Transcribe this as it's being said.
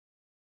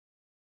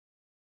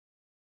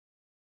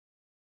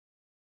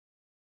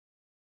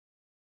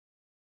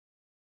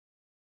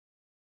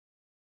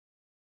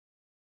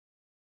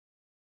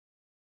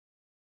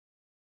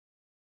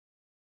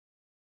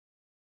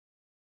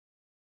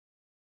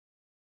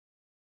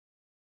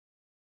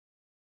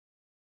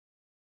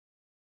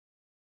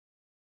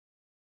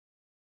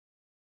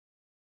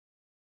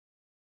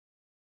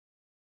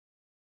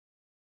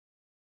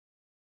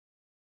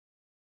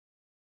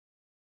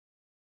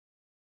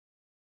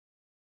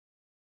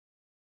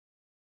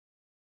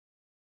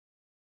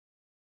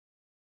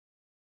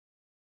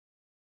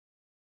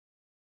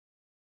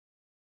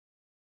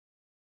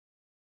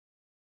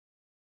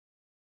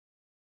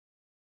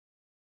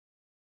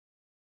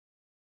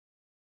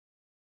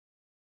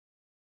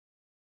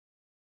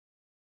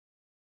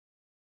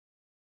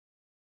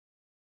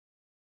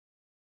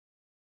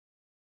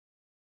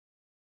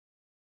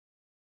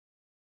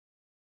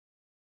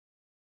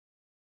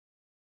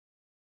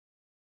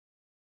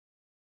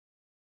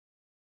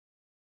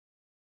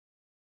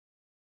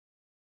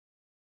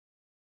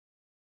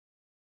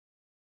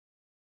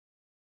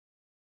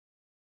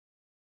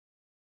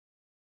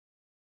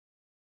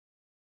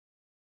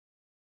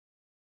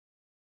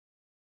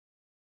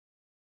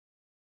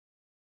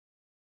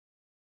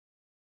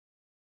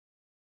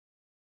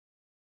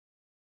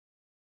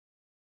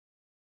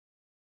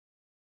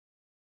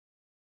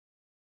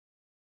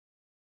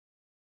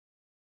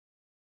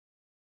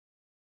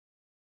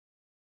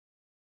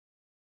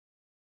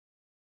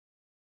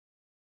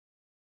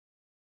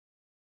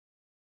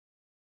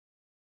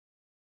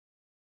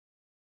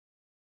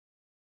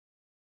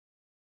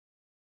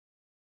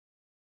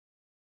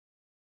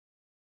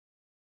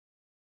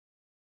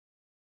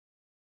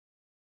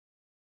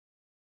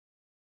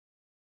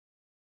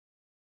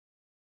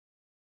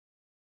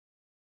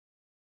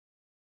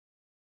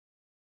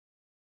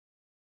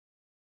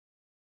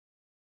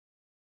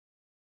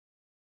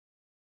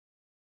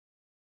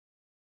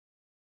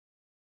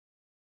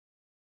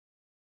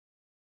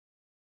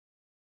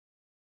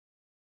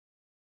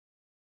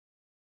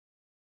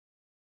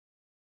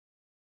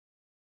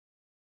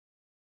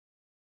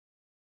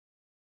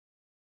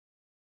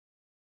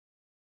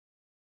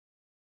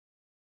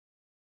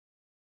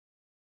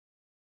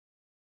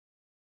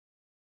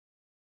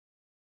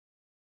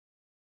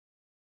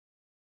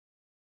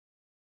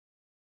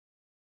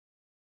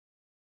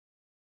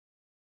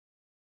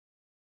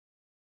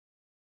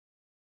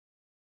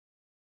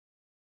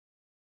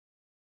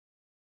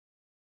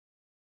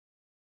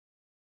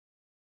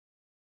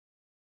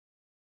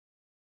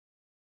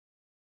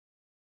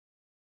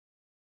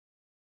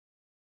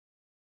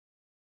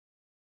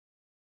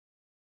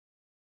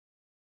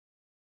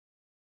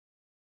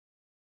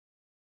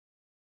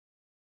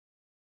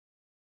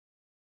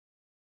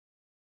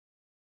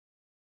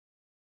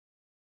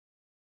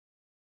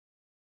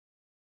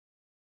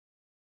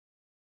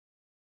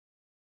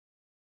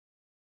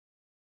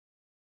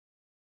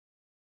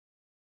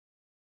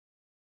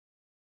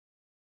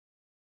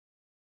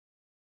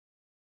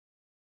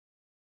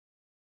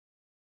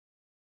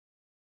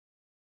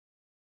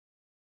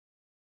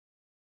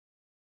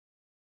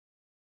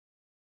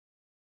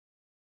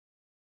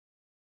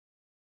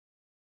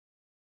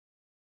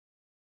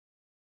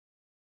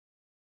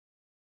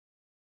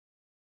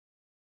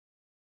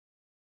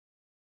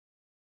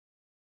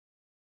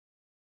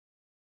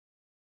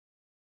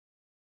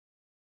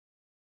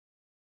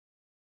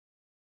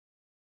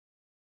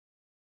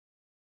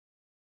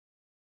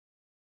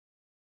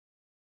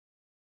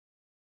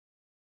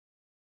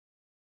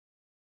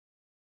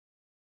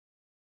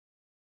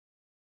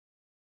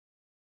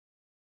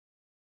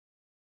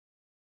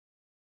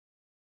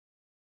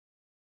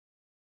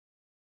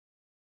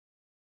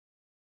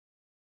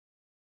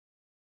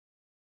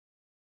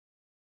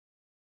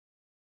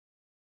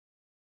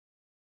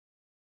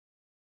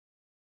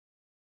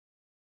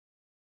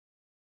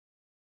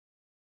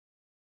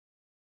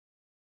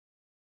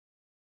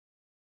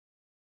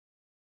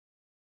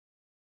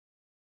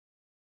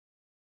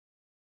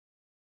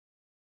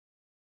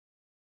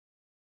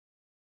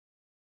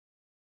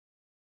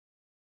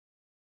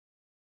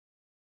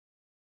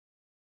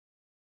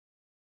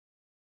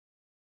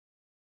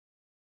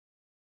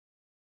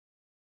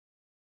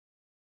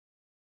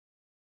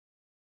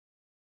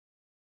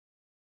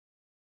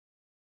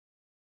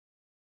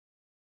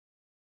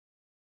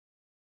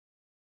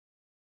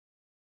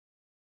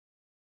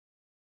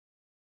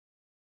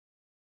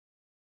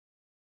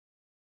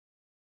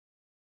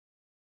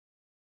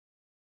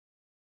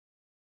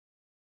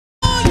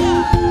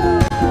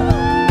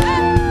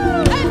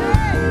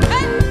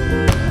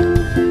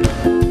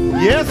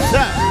Yes,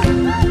 sir.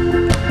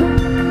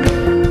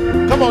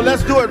 Come on,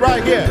 let's do it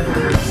right here.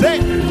 Say,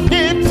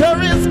 enter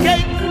his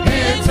gate.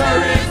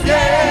 Enter his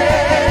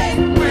gate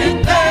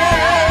with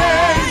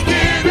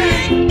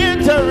thanksgiving.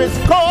 Enter his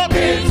court.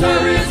 Enter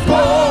his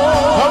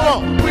court. Come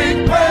on.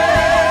 With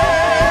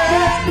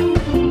praise.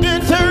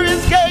 Enter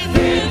his gate.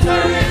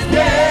 Enter his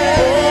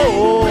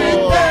gate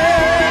with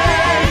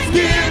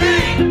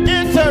thanksgiving.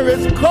 Enter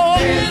his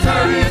court.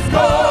 Enter his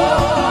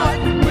court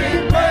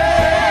with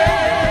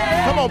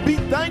praise. Come on, be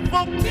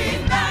thankful. Be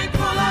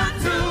thankful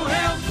unto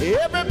him.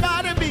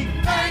 Everybody be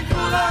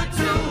Thankful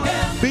unto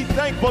him. Be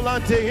thankful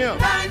unto him.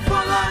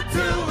 Thankful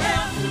unto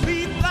him.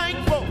 Be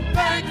thankful.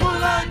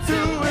 Thankful unto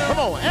him. Come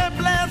on, and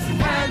bless.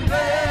 And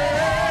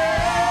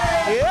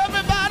bless.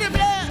 Everybody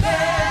bless.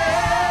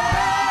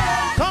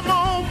 Come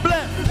on,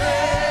 bless.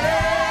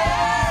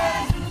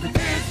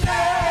 His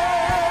name.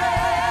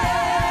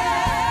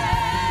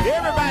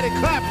 Everybody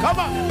clap. Come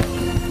on.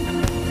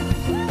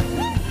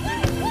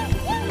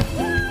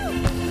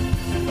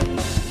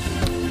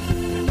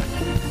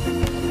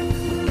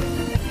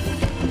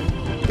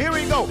 Here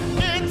we go.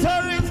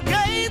 Enter his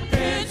gate.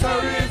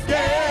 Enter his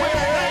gate. With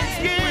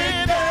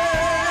thanksgiving.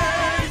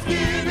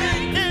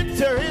 Thanksgiving.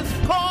 Enter his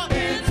court.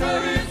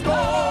 Enter his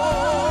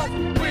court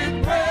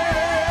with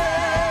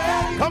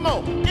praise. Come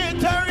on.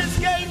 Enter his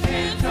gate.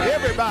 Enter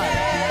Everybody.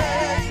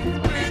 his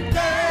gate with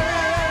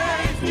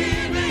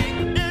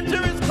thanksgiving.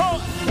 Enter his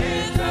court.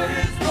 Enter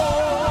his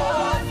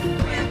court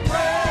with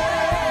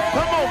praise.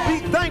 Come on. Be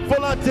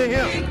thankful unto Be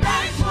him.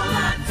 thankful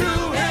unto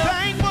him.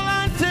 Thankful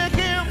unto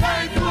him.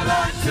 Thankful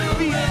unto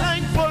Be him.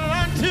 thankful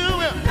unto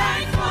him.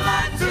 Thankful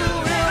unto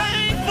him.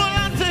 Thankful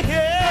unto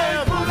him.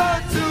 Thankful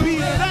unto Be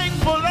him.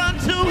 thankful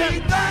unto Be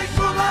him.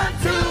 thankful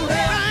unto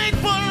him.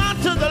 Thankful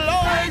unto the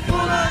Lord.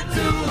 Thankful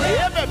unto him.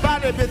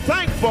 Everybody be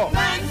thankful.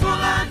 Thankful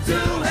unto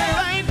him.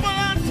 Thankful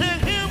unto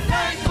him.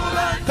 Thankful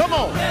unto Come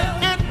on. him.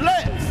 And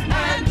bless.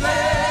 And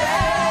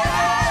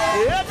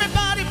bless.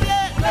 Everybody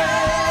bless.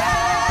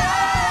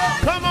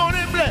 Come on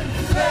and bless.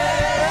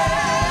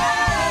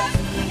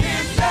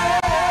 His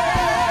name.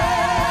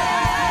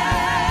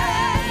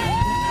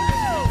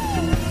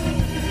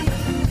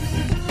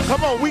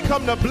 Come on, we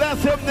come to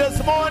bless him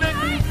this morning.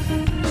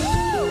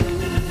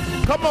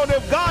 Come on,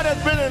 if God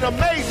has been an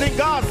amazing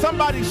God,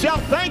 somebody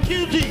shout, thank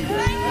you, Jesus.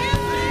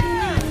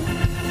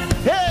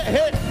 Hey,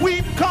 hey,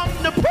 we've come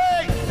to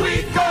pray.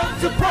 We come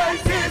to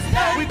praise his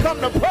name. We come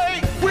to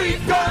pray. We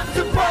come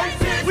to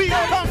praise his We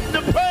name. come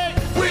to pray.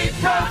 We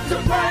come to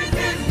praise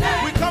his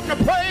name. We come to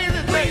praise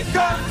his We name.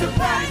 come to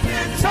praise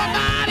his name.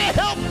 Somebody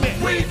help me.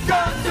 We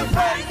come to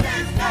praise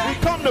his We name.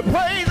 come to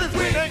praise his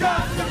We name.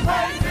 come to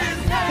praise his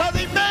name. Because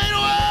he made a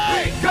We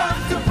way. come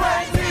to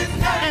praise his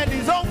name. And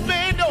he's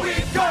opened doors. We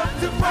come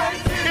to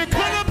praise his It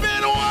could have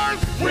been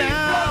worse We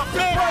now. come to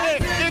Hey,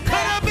 praise hey, his it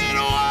could have been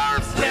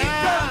worse We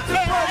now. come to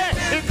Hey, praise hey,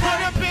 his it could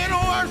have been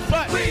worse,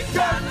 but We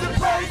come to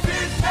praise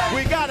his name.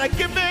 we gotta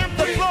give him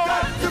the We glory.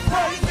 come to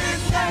praise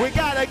his name. We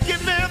gotta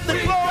give him the We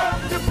glory.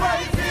 come to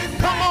praise his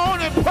name. Come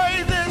on and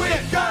praise his We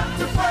name. come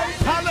to praise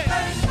his Hallelujah. name.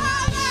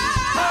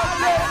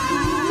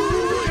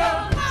 Hallelujah.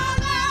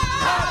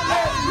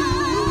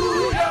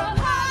 Hallelujah.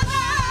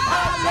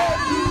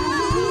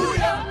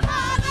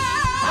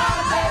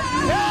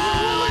 Hallelujah.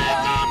 Yeah, we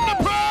come to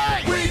pray.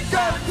 We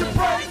come to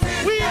praise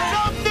his We name.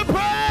 come to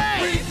pray.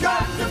 We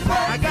come to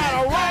praise I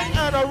got a right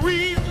and a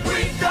reason,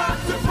 We come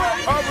to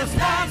praise a his name.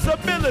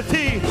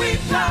 responsibility. We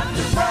come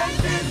to praise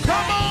his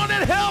Come name. on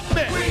and help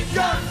me. We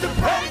come to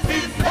praise He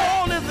his name.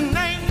 called his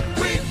name.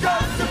 We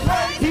come to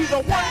praise his He's a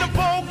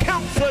wonderful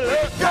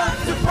counselor, come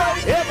to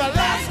praise his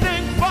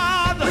everlasting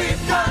Father. We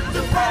come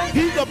to praise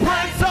He's a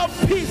Prince of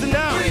Peace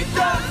now. We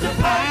come to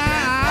praise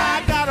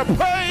I gotta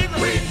praise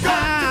him. We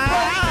come to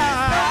praise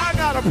I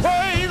gotta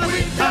praise him.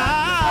 I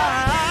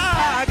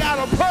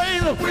gotta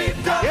praise him. We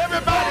come to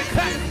Everybody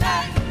clap. his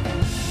name.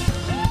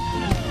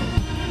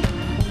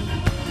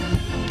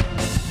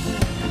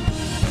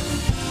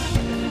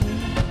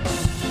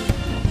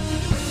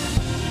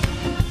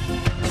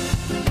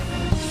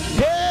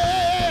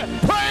 Yeah,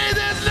 praise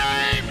his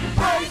name.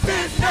 Praise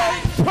his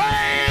name.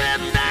 Praise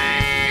his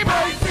name.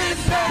 Praise his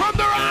name. From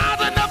the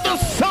rising of the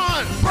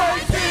sun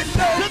Praise his to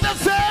name. the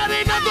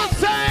setting of the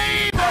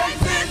same.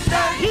 Praise his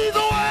name. He's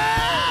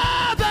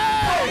worthy.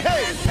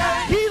 Hey,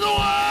 he's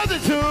worthy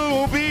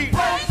to be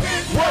Praise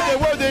his name.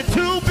 worthy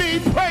to be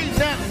praised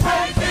now.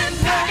 Praise his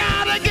I name.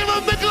 gotta give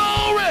him the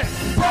glory.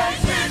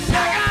 Praise his I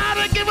name.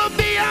 gotta give him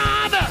the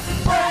honor.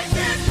 Praise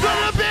his Could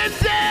name. have been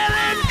dead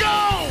and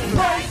gone.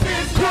 Praise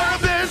his Could name.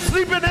 have been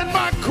sleeping in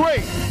my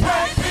grave.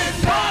 Praise his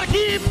name. But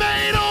he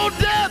made old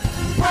death.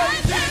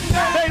 Praise his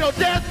name. Made old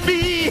death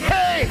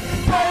behave.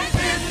 Praise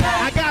his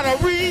name. I got a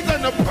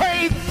reason to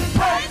praise.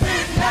 Praise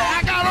his name. I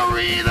got a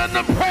reason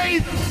to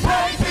praise.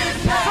 Praise his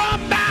name.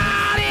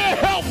 Somebody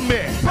help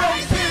me.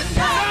 Praise his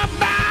name.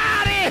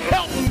 Somebody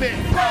help me.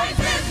 Praise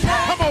his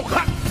name. Come on,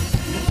 clap.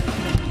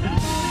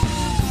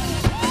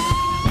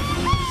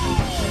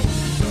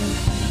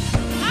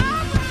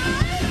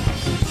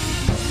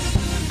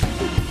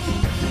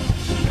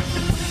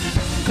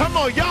 Come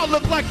on, y'all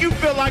look like you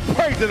feel like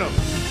praising him.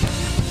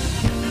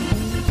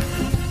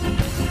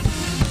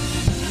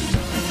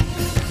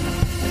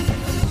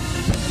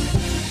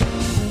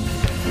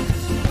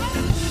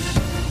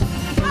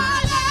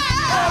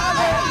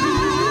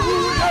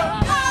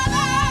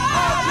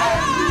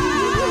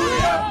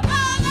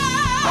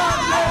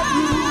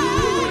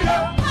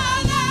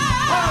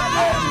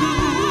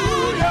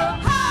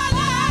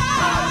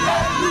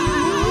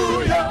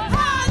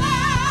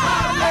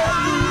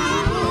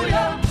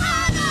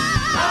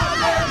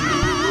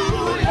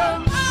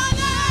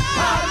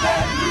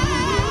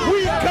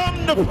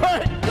 to pray.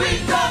 We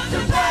come to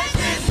praise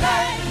His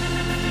name.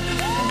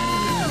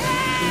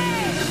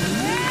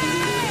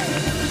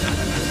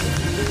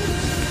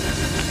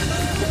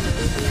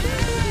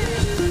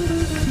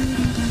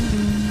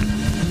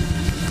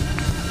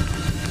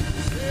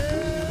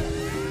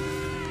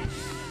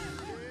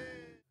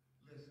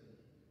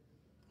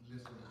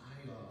 Listen, I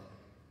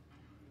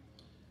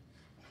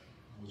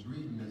was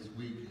reading this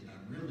week, and I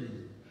really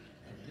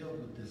dealt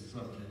with this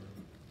subject,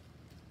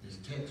 this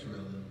text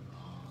rather,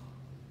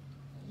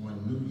 on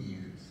New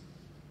Year's.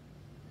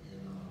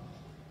 And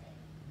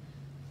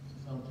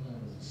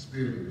sometimes the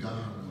Spirit of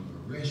God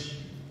will arrest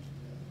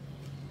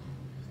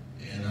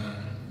you. And I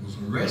was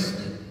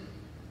arrested,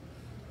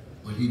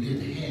 but He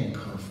didn't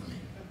handcuff me.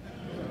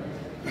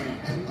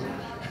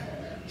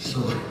 So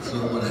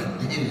what I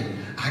did,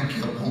 I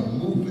kept on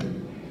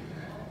moving.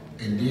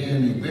 And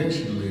then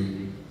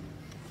eventually,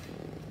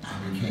 I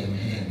became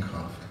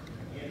handcuffed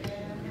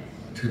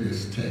to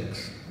this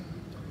text.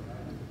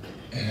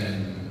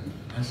 And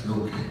I said,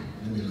 okay,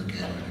 let me look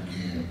at it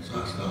again.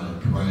 So I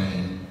started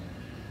praying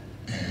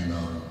and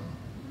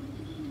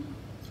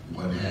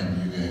what have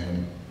you,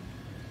 and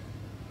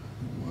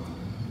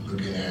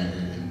looking at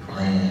it and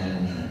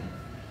praying, and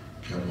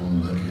kept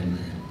on looking. And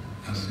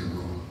I said,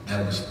 well,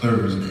 that was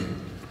Thursday.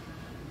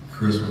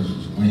 Christmas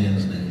was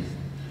Wednesday.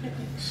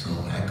 So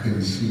I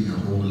couldn't see a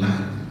whole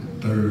lot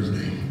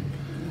Thursday.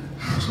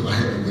 So I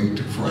had to wait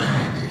till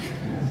Friday.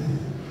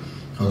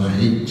 Because I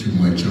ate too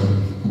much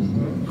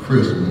on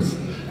Christmas.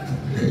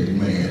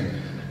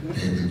 Amen.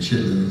 And the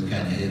children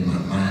kind of had my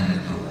mind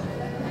on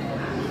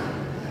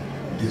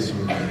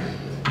disarray.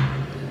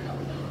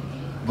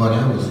 But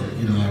I was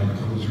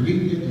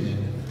reading it,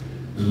 and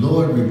the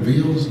Lord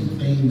revealed some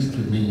things to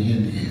me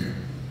in here.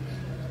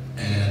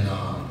 And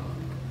I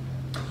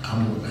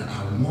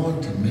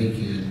want to make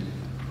it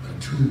a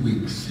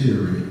 2-week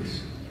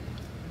series.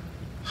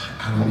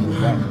 I don't know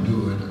how to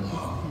do it.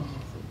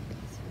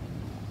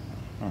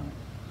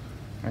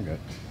 I'm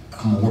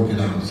going to work it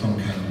out some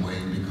kind of way,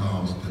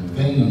 because the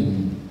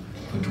theme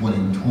for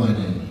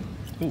 2020,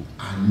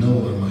 I know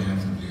I'm going to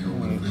have to deal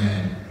with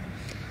that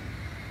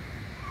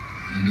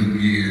New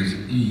Year's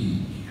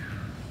Eve.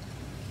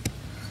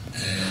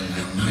 And I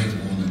might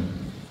want to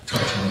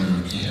touch on it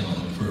again on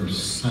the first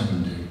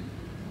Sunday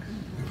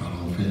if I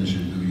don't finish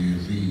it New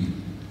Year's Eve.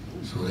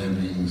 So that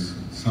means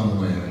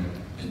somewhere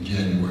in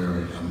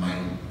January I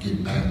might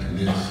get back to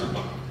this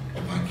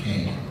if I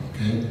can,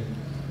 okay?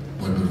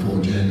 But before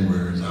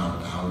January is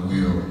out, I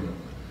will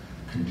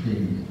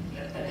continue.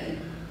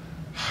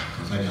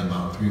 Because I got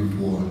about 3 or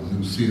 4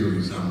 new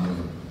series I'm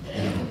going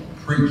to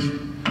preach.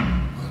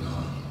 But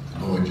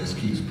the Lord just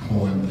keeps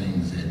pouring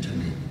things into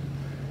me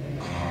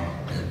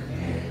that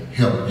will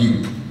help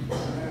you.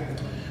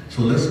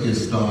 So let's get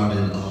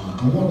started.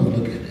 I want to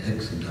look at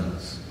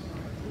Exodus.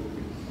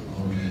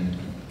 Okay?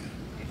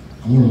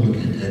 I want to look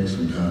at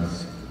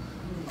Exodus.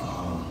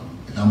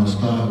 And I'm going to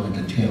start with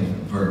the 10th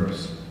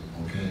verse.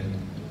 Okay?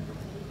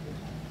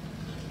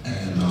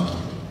 And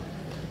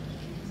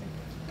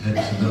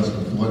Exodus,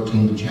 the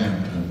 14th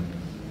chapter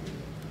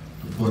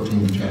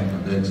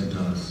of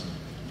Exodus.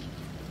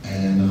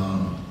 And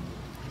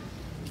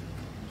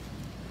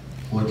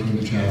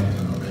 14th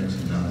chapter of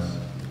Exodus.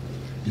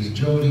 Is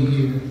Jody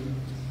here?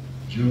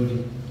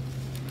 Jody?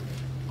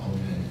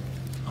 Okay.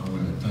 I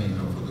want to thank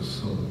her for the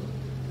soap.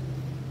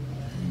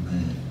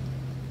 Amen.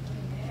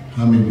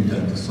 How many of you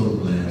got the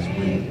soap last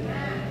week?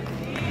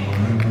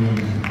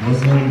 Was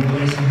that a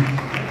blessing?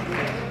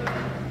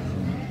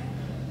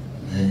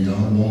 And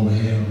y'all won't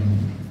have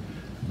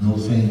no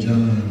St.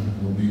 John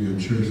will be the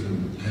church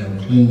that have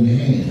clean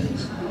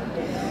hands.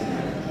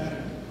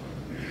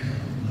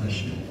 Bless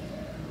you.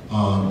 The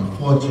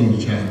 14th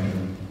chapter,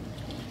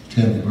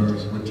 10th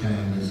verse. What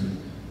time is it?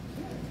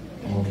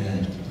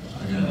 Okay, I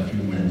got a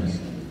few minutes.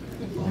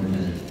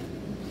 Okay.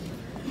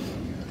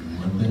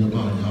 One thing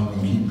about it, y'all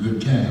can keep good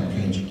time,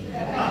 can't you?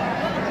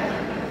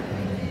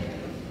 Okay.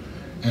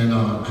 And I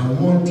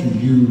want to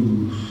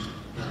use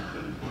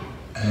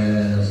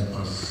as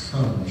a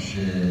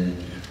subject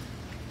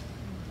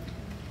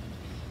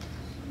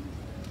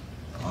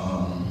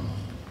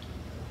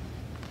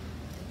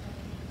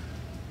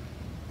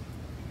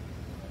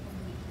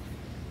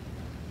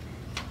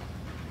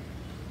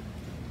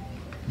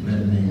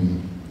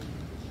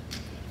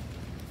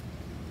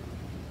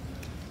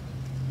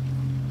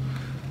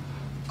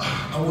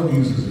I want to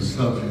use as a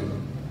subject,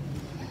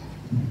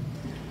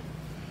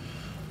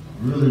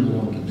 really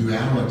want the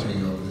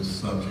duality of this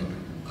subject.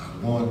 I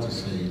want to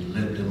say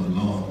let them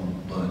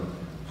alone, but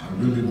I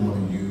really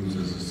want to use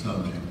as a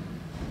subject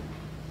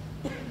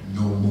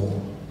no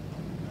more.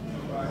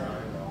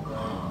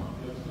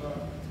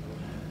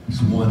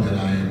 It's one that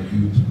I have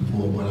used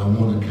before, but I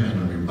want to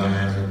kind of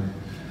revise it,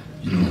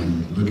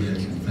 and look at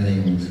some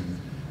things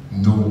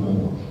no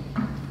more.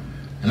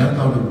 And I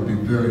thought it would be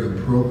very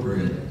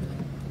appropriate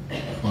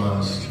for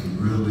us to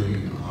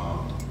really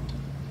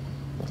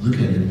look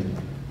at it,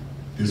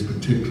 this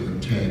particular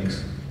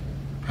text,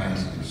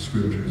 passage of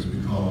scriptures,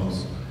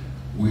 because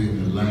we're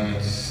in the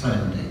last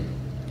Sunday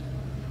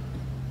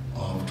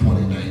of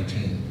 2020.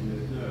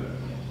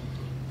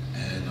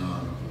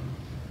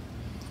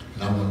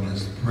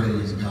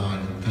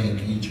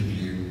 of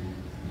you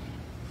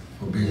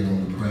for being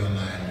on the prayer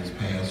line this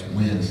past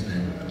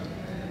Wednesday.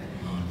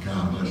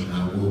 God bless you.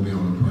 I will be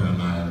on the prayer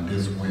line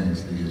this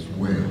Wednesday as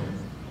well.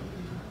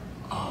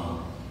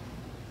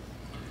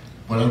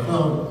 But I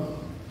thought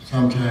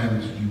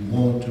sometimes you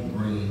want to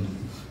bring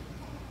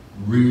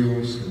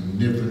real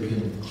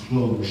significant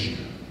closure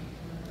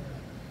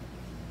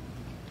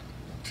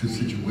to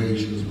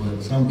situations,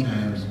 but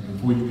sometimes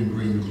before you can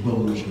bring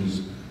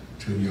closures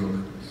to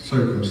your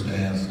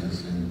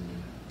circumstances and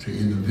to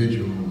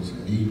individuals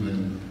and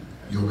even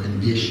your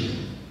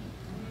condition,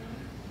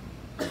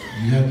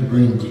 you have to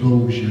bring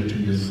closure to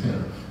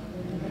yourself.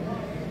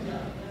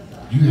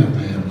 You have to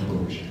have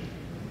closure.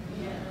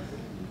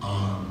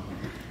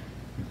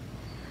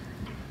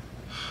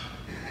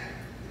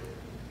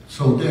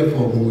 So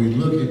therefore, when we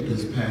look at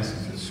this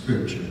passage of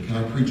scripture, can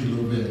I preach a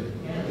little bit?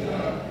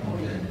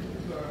 Okay.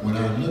 When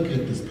I look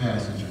at this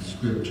passage of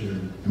scripture,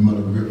 and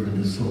Mother Griffin,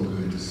 it's so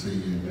good to see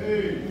you.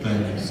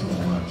 Thank you so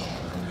much.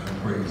 I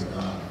praise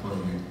God for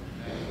you.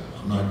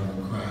 I'm not going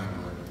to cry,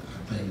 but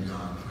I thank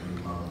God for you,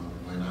 Mama.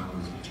 When I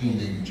was a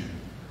teenager,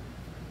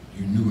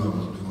 you knew I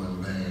was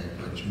doing bad,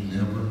 but you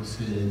never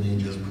said anything,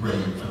 just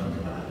prayed for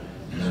me.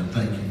 And I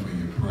thank you for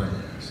your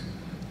prayers.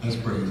 Let's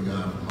praise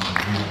God for my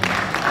people.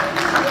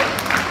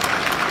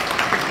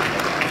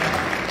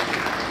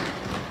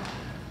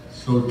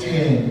 So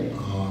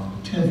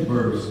 10th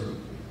verse,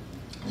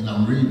 and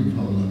I'm reading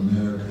from the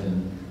American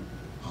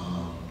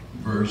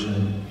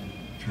version,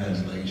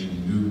 translation,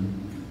 New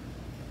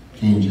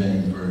King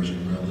James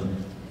Version, rather.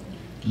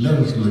 Let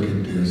us look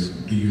at this.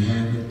 Do you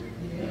have it?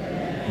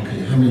 Okay,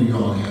 how many of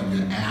y'all have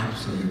your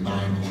apps or your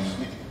Bibles?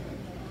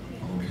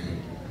 Okay,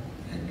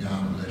 and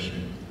God bless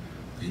you.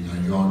 You know,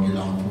 y'all get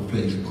off of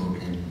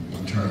Facebook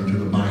and turn to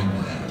the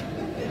Bible app.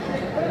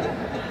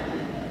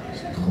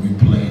 So don't be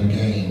playing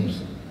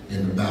games in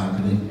the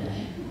balcony.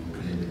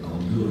 Okay,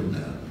 don't do it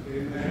now.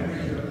 Okay.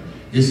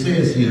 It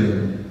says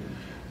here,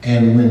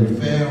 and when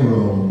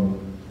Pharaoh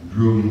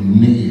drew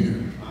near,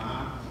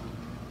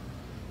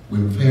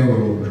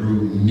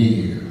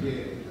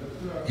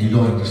 and you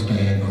don't have to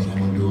stand because I'm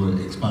going to do an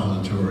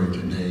expository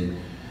today.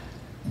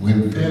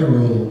 When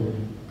Pharaoh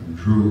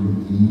drew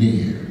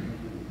near,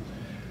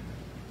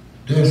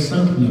 there's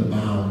something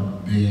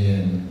about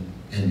being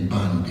in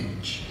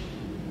bondage.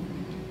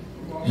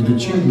 And the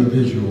children of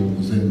Israel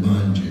was in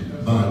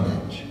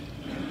bondage.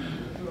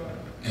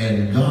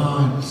 And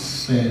God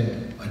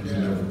sent a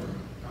deliverer.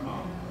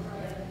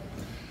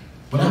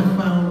 But I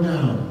found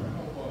out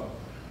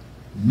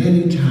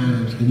many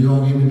times, can you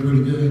all hear me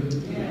pretty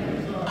good?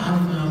 I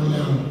found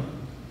out,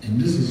 and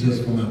this is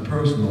just for my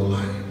personal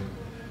life,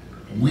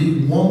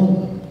 we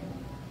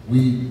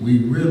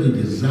really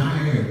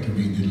desire to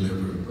be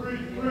delivered,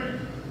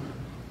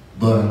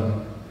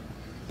 but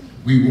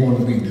we want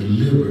to be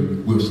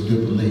delivered with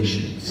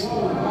stipulations.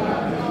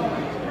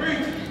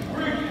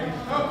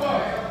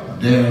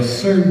 There are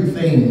certain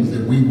things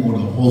that we want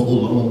to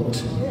hold on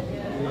to,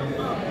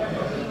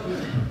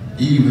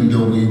 even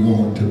though we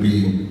want to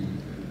be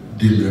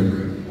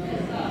delivered.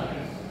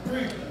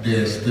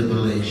 There are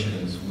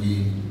stipulations.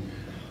 We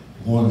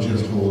want to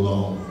just hold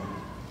on.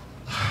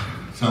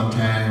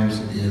 Sometimes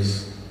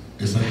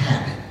it's a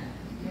habit.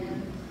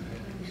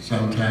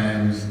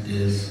 Sometimes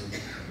it's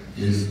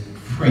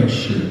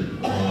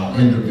friendship or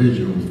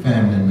individual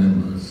family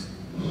members.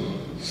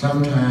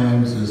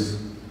 Sometimes it's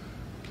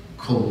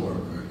co-workers.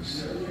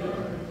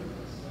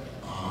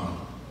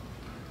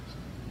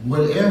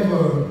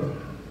 Whatever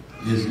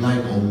is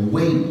like a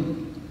weight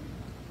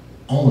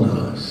on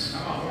us,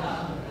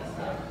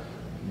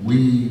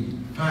 we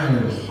find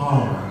it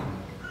hard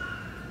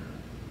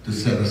to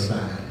set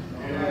aside.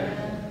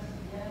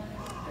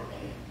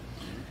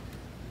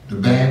 The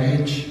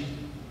baggage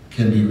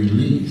can be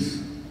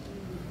released,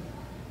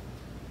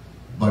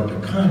 but the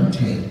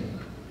content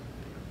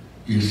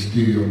is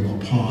still a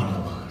part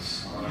of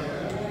us.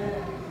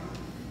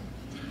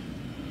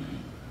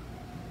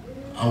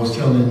 I was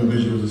telling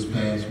individuals this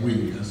past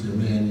week, I said,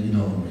 man, you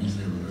know, he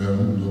said, well,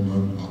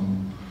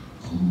 I'm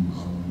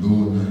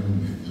doing that,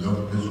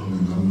 love this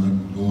one, I'm not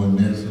doing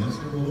this. And I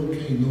said, well,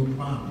 okay, no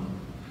problem.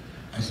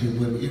 I said,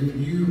 but if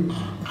you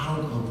are out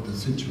of the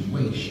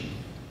situation,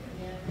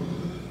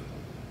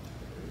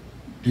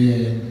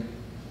 then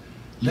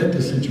let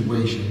the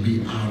situation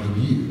be out of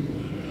you.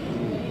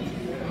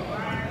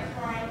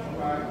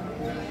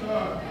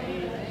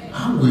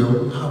 I will.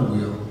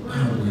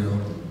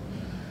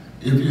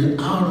 If you're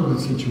out of the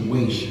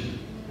situation,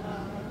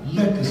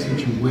 let the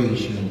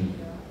situation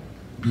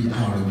be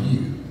out of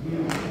you.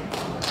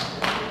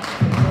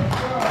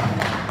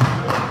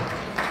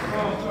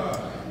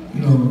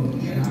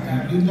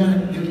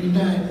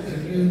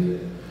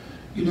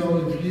 You know,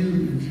 if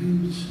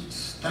you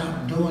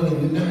stop doing it,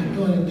 you're not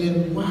doing it,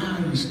 then why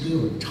are you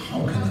still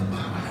talking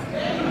about it?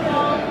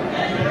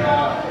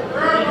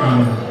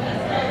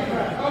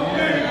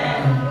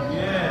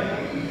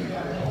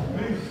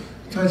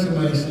 Tell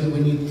somebody, say,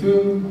 when you're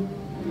through,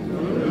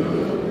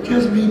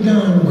 just be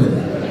done with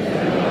it.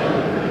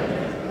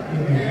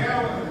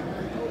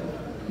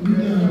 Be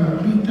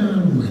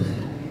done with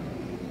it.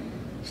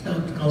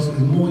 Because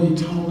the more you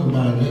talk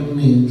about it, that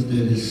means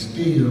that it's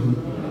still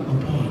a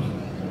part of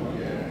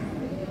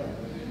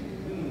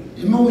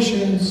it.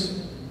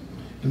 Emotions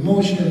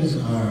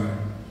are,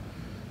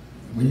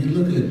 when you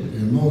look at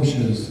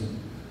emotions,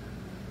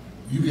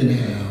 you can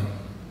have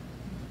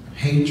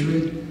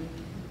hatred,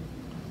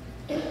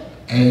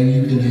 and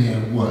you can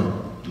have what?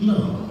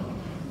 Love.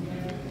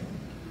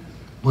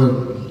 But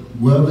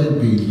whether it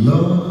be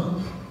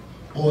love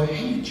or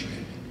hatred,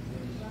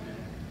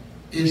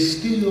 it's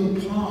still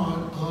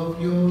part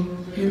of your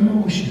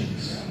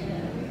emotions.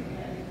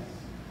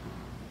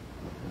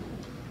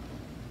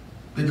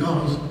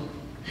 Because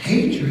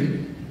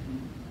hatred,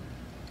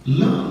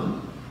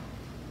 love,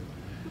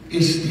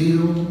 is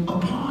still a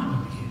part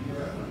of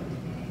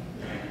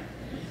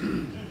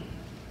you.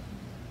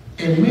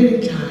 And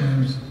many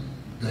times,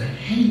 the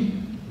hate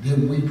that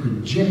we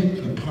project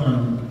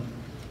upon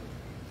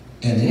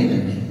an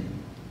enemy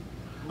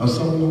or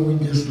someone we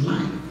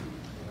dislike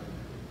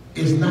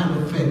is not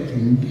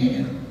affecting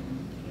them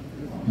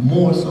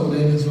more so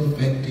than it's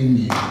affecting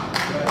you. But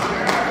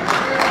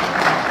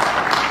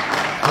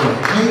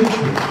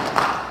hatred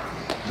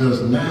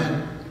does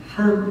not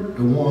hurt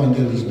the one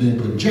that has been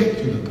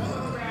projected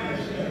upon,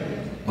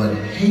 but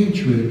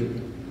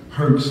hatred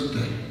hurts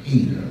the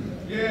hater.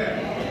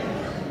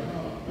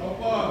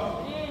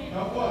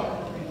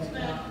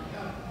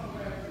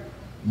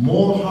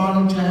 More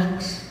heart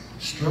attacks,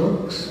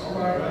 strokes,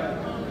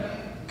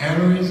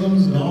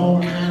 aneurysms, and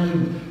all kinds of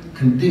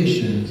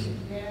conditions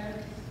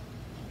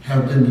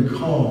have been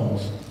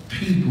because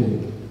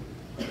people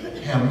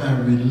have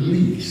not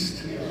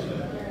released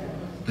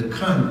the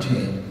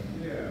content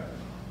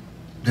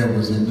that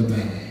was in the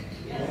bag.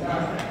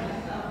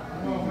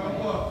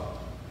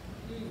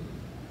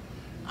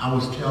 I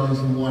was telling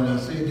someone, I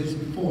said this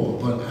before,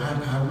 but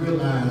I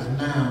realize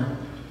now,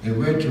 in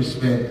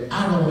retrospect,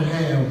 I don't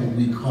have what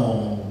we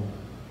call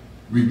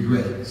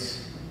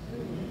regrets.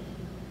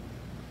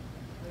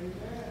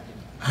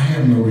 I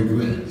have no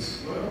regrets.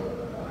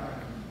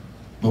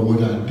 But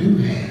what I do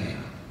have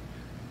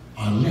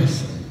are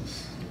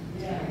lessons.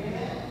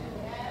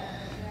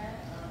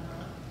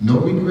 No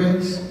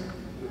regrets,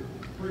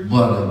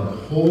 but a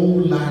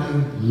whole lot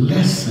of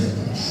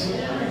lessons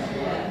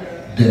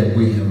that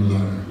we have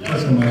learned.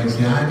 Somebody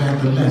say, I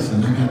got the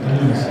lesson, I got the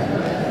lesson.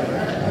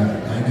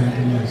 I got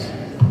the lesson.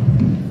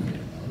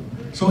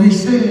 So he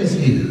says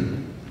here,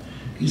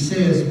 he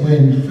says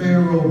when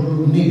Pharaoh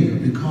drew near,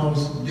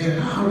 because they're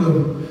out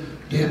of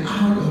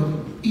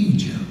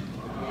Egypt.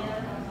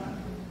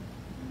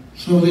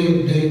 So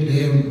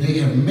they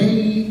have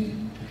made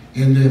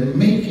and they're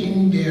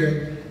making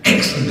their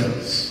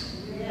exodus.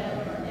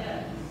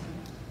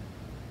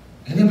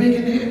 And they're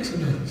making the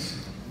exodus.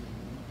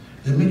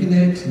 They're making the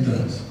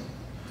exodus.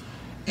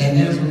 And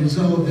as a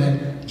result of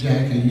that,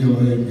 Jackie, you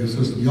and your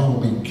sister, y'all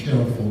be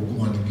careful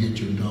going to get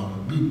your daughter.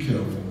 Be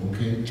careful,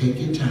 okay? Take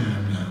your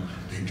time now.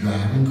 They're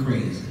driving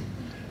crazy.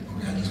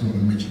 Okay, I just want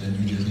to mention that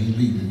you just ain't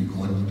leaving. You're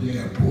going to the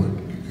airport.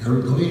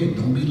 Go ahead,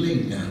 don't be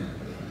late now.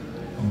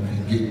 Okay,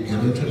 get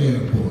her to the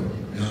airport.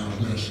 God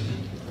bless you.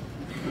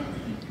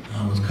 I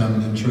was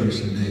coming to church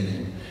today,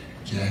 and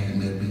Jackie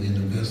met me in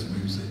the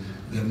vestibule and said,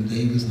 Reverend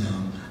Davis,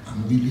 now,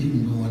 I'm going to be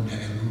leaving going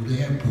down to the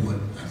airport.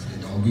 I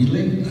said, don't be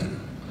late now.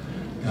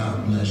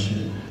 God bless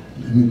you.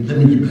 Let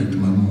me get back to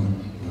my morning.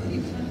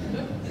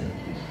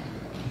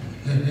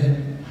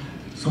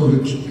 So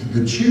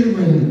the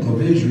children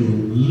of Israel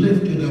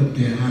lifted up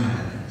their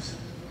eyes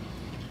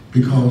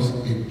because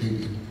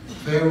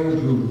Pharaoh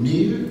drew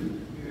near,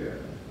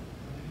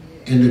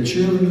 and the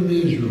children of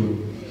Israel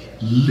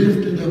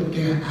lifted up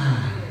their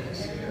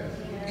eyes.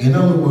 In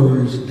other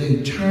words,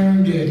 they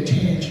turned their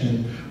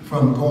attention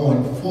from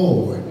going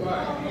forward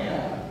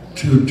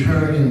to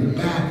turning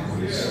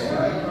backwards,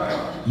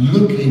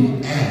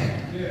 looking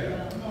at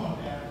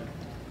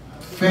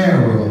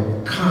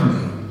Pharaoh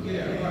coming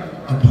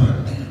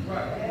upon them.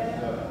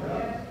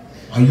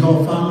 Are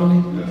y'all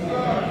following me?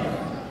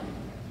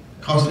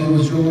 Because they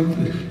was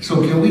doing.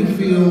 So can we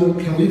feel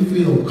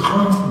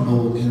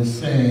comfortable in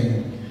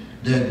saying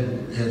that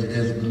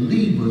as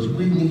believers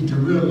we need to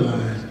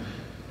realize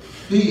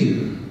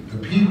fear.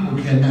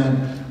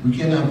 We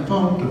cannot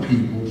fault the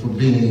people for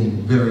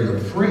being very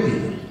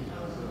afraid.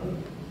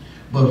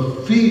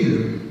 But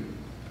fear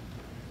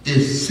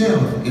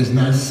itself is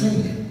not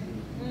sin.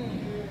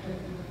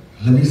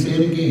 Let me say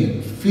it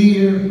again.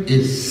 Fear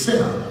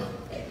itself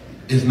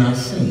is not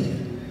sin.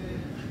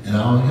 And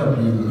I'll help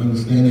you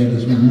understand that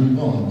as we move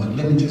on. But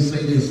let me just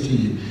say this to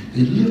you.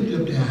 They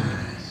lifted up their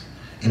eyes,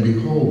 and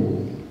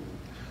behold,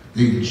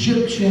 the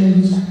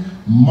Egyptians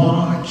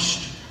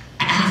marched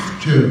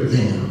after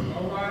them.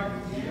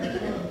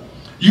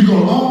 You're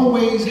going to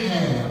always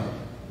have,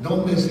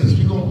 don't miss this,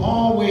 you're going to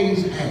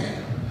always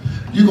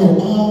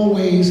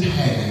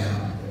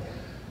have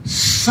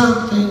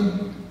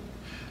something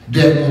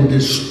that will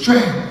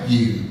distract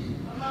you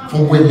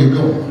from where you're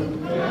going.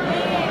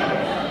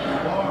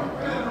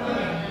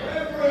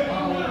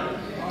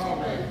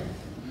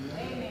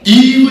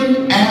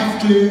 Even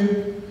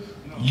after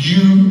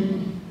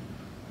you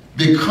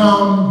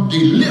become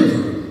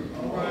delivered,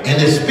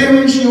 and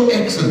experience your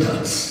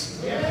exodus,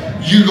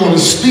 you're going to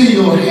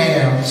still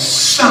have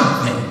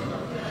something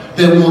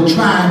that will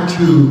try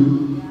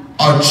to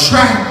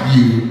attract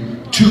you,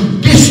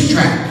 to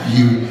distract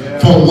you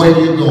from where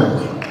you're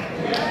going.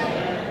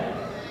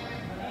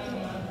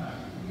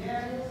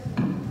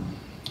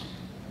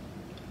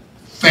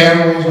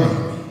 Pharaoh's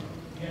army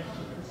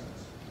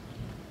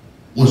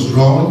was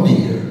drawing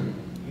near,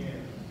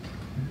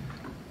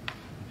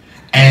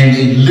 and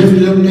they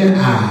lifted up their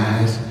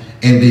eyes,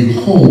 and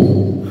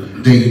behold,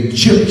 the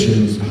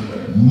Egyptians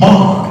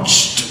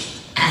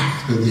marched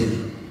after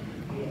them.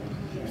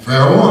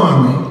 Pharaoh's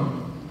army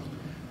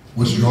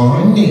was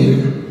drawing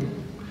near.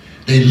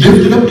 They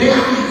lifted up their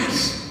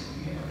eyes,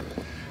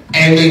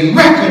 and they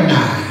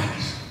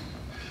recognized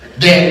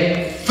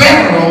that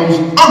Pharaoh's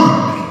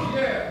army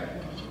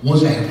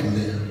was after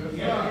them.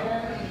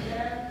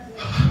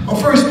 My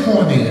first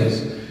point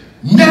is,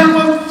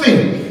 never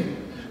think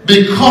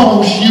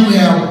because you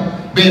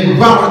have been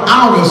brought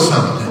out of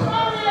something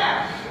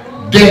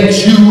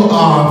that you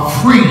are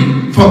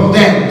free from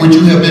that which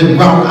you have been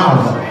brought out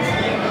of.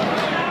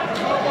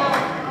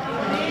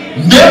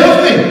 Never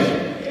think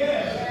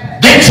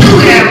that you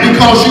have,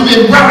 because you've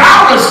been brought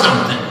out of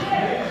something,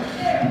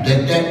 I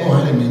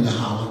didn't mean to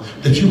holler,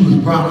 that you was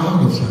brought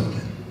out of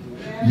something.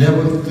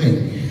 Never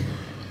think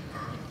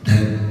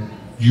that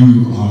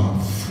you are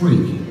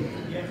free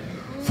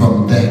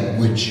from that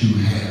which you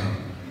have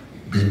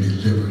been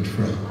delivered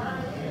from.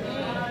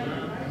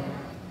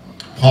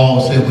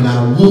 Paul said, when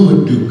I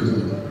would do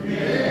good,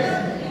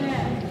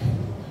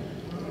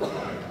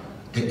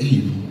 the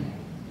evil.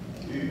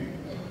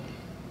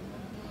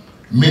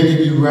 Many of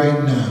you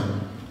right now,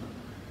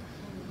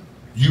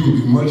 you would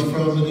be much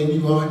further than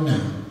you are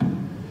now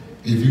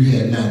if you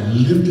had not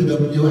lifted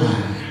up your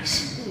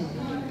eyes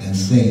and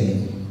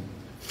seen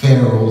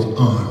Pharaoh's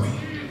army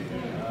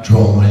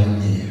drawing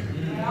near.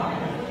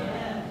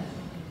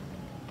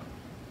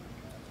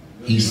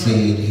 He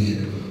said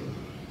here,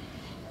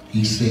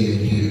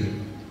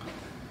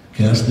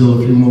 can I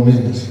steal a few more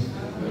minutes?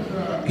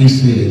 He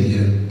said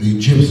here, the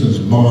Egyptians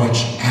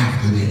marched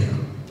after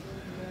them.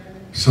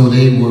 So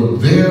they were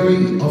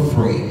very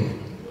afraid.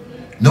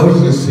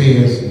 Notice it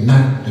says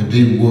not that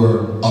they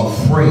were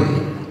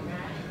afraid,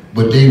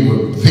 but they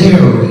were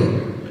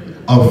very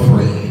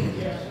afraid.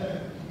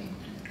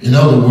 In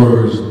other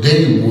words,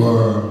 they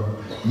were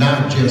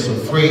not just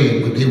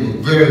afraid, but they were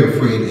very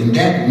afraid. And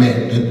that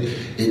meant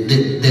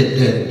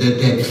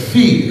that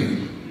fear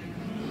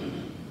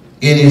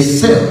in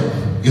itself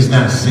is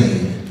not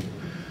sin.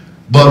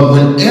 But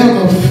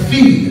whenever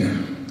fear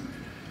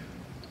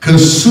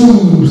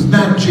consumes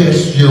not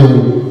just your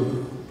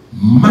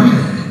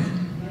mind,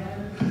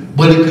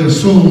 but it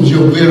consumes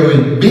your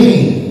very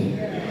being,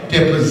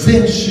 that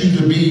presents you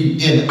to be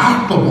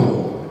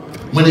inoperable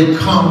when it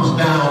comes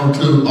down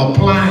to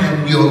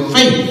applying your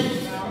faith.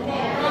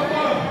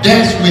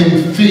 That's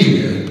when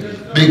fear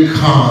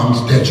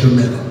becomes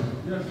detrimental.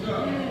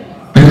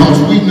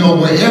 Because we know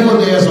wherever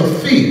there's a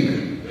fear,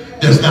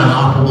 there's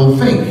not operable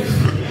faith.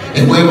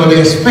 And wherever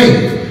there's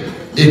faith,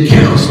 it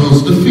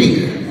cancels the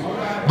fear.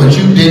 But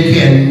they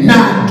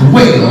cannot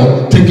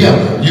dwell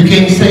together. You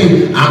can't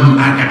say,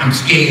 I'm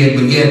scared,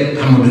 but yet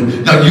I'm going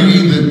to. No,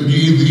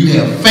 you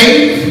have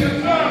faith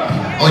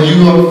or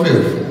you are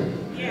fearful.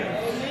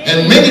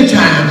 And many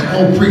times,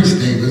 oh, preach,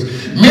 Davis,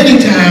 many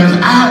times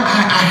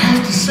I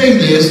have to say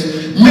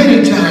this,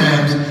 many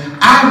times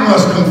I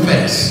must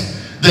confess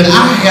that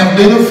I have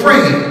been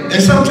afraid,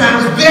 and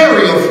sometimes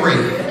very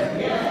afraid.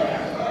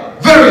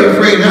 Very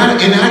afraid.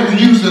 And I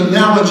use the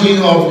analogy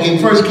of in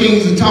 1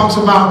 Kings, it talks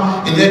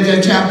about, in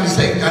that chapter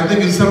 6, I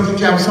think it's something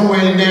chapter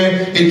somewhere in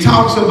there, it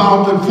talks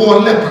about the 4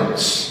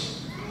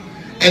 leopards.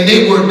 And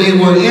they were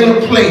in a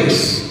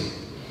place,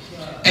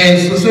 and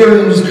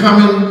Sisera was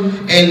coming,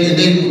 and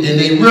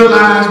they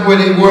realized where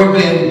they were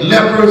being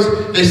lepers.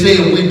 They say,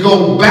 if we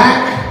go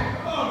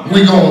back,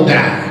 we're going to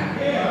die.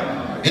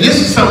 And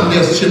this is something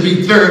that should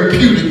be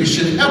therapeutic. It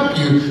should help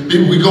you.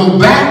 If we go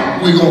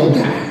back, we're going to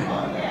die.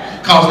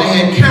 Because they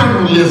had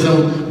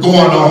cannibalism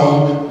going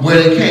on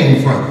where they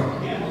came from.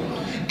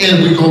 And if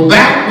we go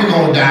back, we're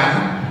going to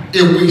die.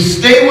 If we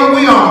stay where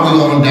we are, we're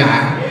going to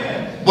die.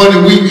 But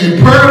if we,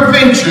 in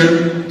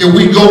peradventure, if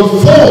we go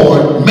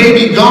forward,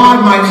 maybe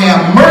God might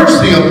have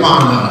mercy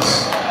upon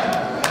us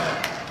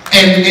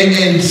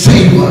and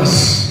save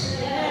us.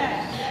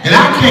 And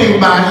I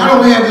came by, I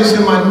don't have this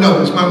in my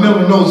notes, my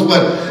mental notes,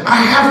 but I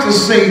have to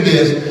say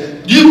this.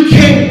 You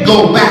can't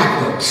go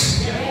backwards.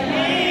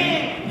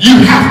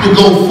 You have to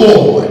go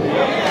forward.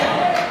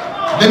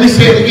 Let me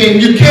say it again.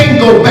 You can't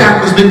go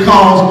backwards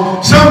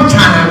because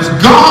sometimes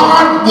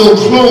God will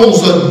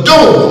close a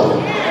door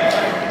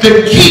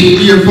to keep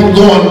you from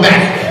going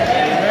back.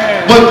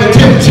 But the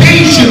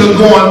temptation of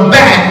going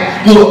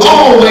back will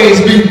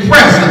always be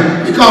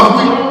present because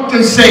we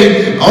often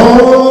say,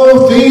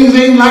 oh, things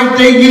ain't like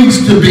they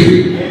used to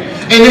be.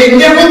 And they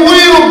never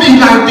will be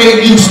like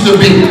they used to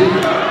be.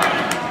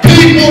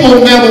 People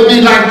will never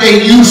be like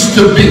they used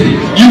to be.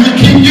 You can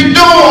keep your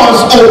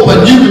doors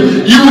open.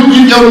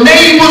 Your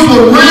neighbors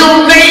were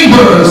real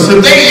neighbors.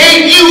 If they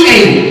ate, you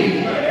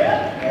ate.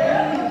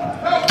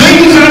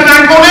 Things are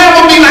not going to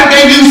ever be like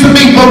they used to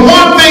be. But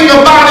one thing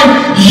about it,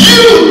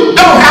 you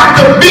don't have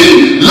to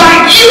be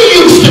like you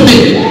used to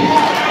be.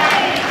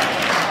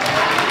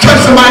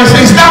 Touch somebody and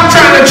say, stop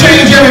trying to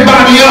change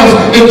everybody else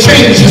and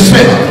change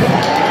yourself.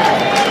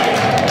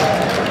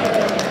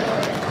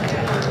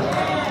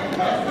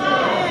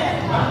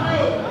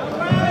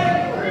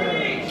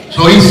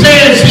 So he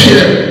says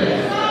here,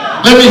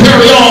 let me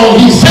hurry on.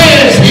 He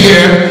says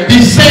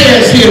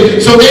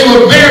here, so they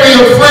were very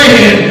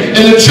afraid,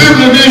 and the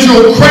children of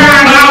Israel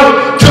cried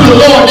out to the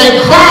Lord. They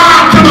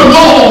cried to the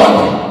Lord.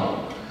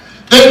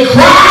 They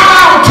cried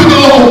out to the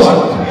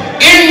Lord.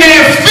 In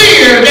their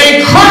fear,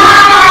 they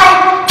cried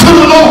out to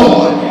the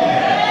Lord.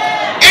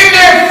 In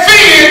their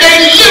fear, they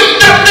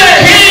lift up their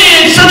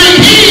hands to the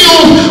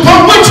hills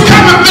from which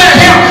cometh their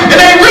help, and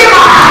they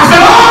realized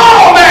that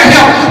all their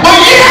help, but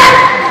yet,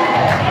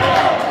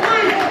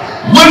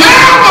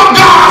 whenever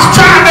God's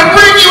trying to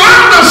bring you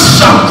out of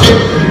something,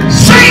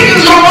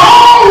 Satan's going to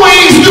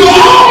always do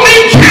all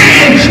he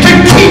can to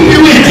keep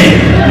you in it.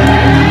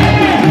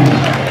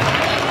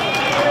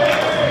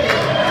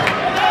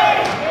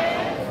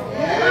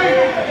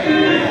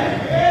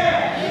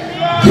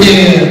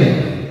 Then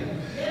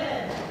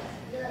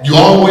you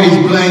always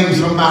blame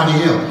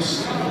somebody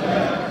else.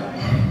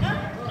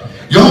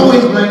 You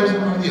always blame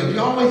somebody else.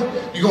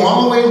 You're going to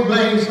always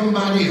blame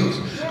somebody else.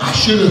 I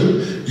should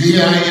have,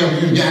 here I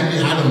am, you got me,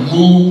 I done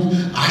moved,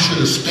 I should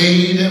have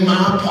stayed in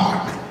my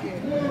apartment.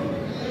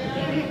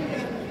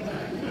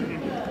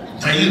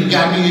 Now you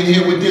got me in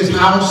here with this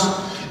house,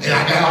 and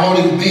I got all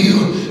these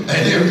bills, and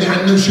everything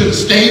I knew should have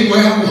stayed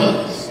where I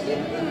was.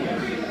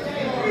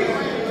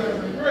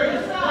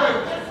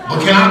 But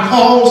can I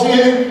pause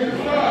here,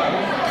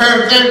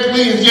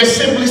 parenthetically, and just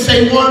simply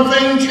say one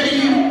thing to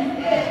you?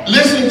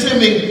 Listen to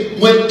me.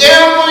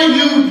 Whenever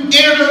you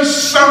enter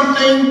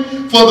something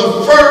for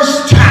the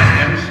first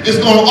time, it's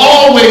going to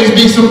always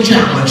be some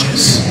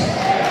challenges.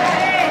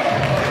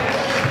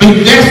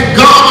 But that's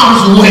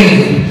God's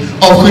way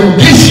of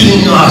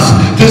conditioning us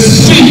to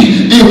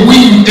see if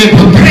we've been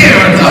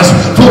preparing us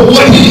for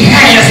what he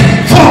has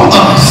for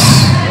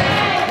us.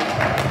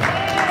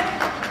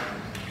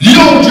 You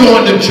don't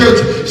join the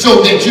church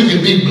so that you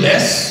can be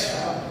blessed.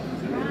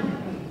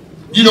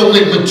 You know,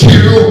 with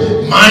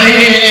material,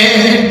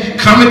 money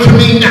coming to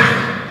me now.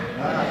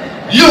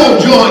 You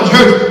don't join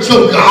church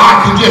so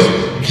God can just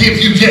give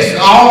you just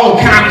all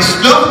kind of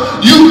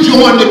stuff. You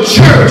join the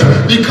church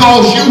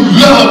because you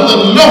love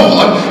the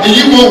Lord and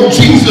you want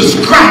Jesus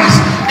Christ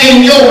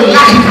in your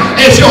life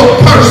as your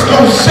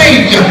personal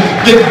Savior.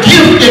 The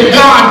gift that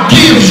God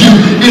gives you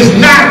is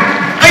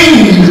not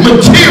things,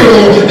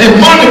 material and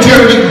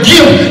monetary. The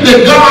gift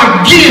that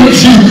God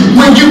gives you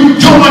when you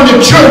join the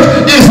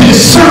church is his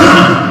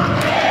Son.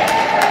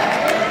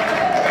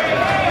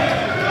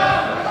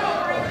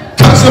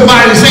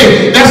 Somebody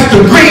say, that's the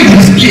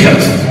greatest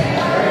gift.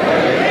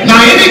 Now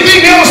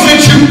anything else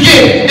that you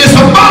get is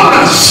a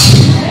bonus.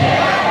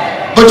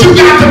 But you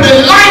got to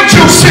delight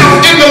yourself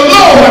in the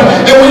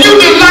Lord. And when you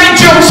delight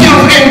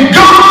yourself in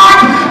God,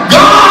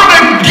 God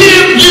will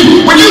give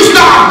you, when you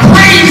start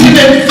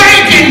praising and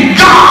thanking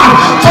God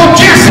for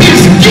just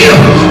his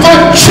gift, for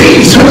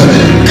Jesus,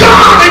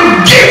 God will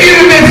give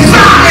you the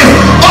desires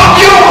of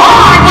your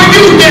heart when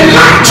you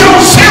delight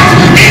yourself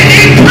in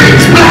it.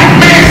 Preach, black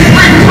man,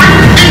 preach.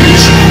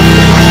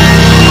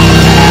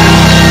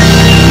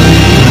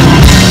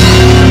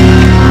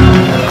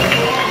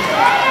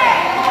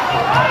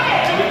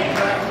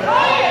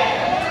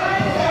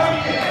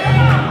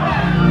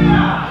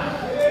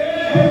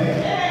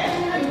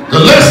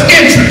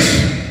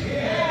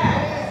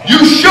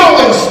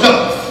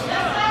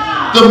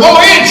 The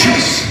more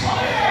interest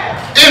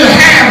in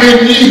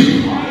having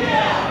you,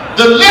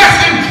 the less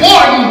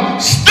important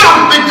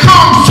stuff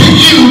becomes to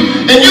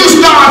you, and you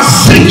start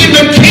seeking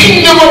the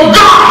kingdom of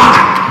God.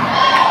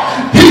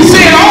 He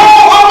said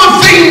all other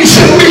things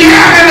should be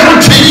added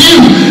unto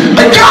you.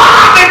 But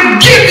God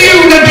will give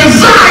you the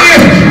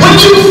desire when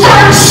you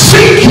first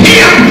seek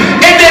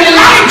him and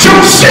delight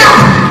yourself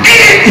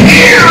in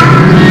him.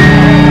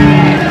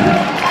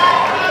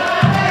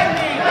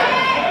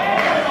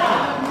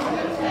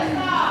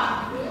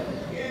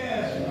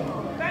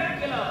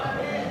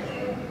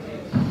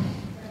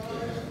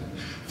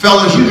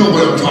 Fellas, you know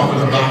what I'm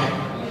talking about.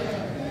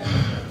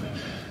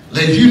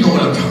 Ladies, you know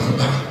what I'm talking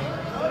about.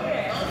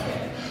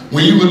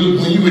 When you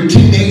were a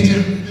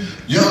teenager,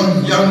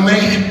 young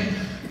man,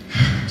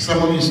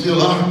 some of you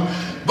still are,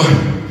 but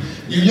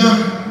you're young,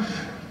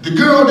 the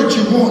girl that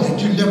you wanted,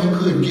 you never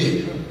could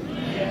get.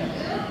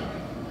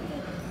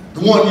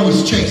 The one you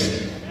was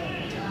chasing.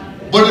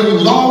 But it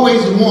was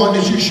always the one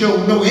that you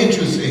showed no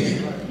interest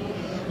in,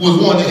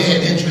 was one that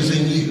had interest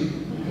in you.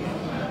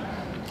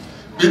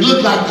 It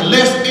looked like the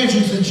less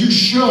interest that you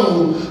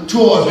showed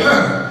towards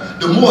her,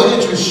 the more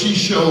interest she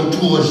showed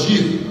towards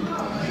you.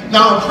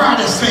 Now apply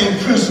that same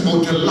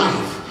principle to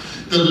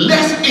life. The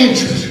less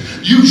interest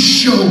you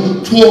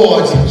show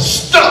towards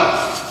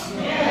stuff,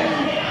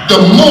 the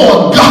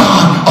more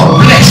God will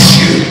bless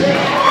you.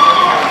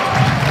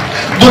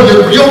 But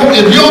if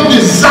your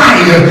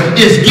desire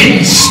is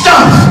getting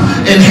stuff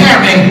and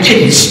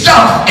getting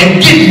stuff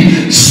and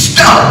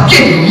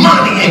getting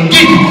money and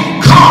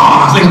getting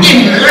cars and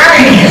getting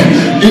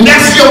land, and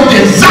that's your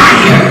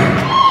desire.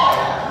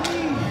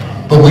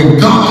 But when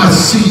God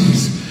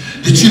sees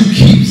that you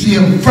keep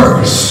him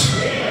first,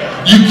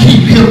 you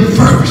keep him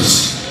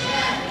first,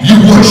 you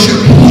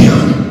worship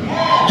him,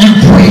 you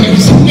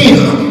praise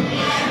him.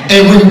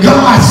 And when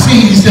God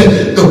sees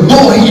that the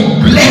more he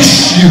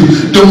bless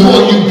you, the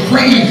more you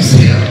praise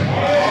him,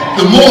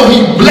 the more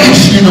he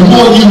bless you, the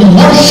more you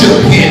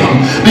worship him,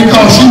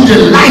 because you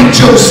delight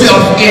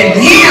yourself in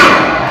him.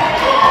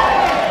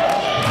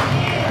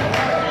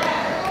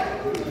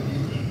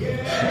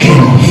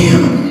 In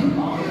him.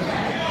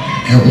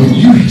 And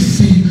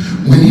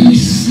when he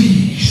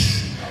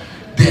sees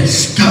that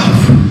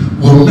stuff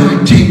will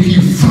not take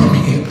you from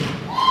him,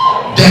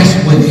 that's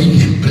when he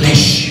can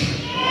bless you.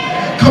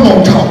 Come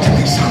on, talk to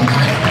me,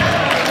 somebody.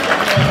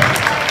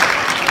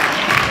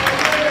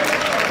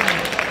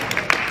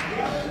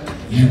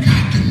 You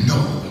got to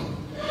know.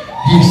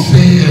 He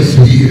says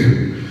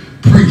here,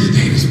 preach,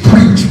 Davis,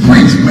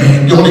 preach,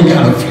 man. You only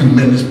got a few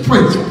minutes.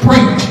 Preach.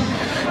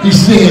 He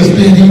says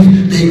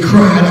that they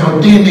cried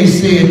out. Then they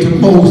said to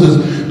Moses,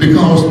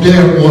 because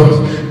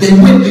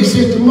they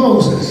said to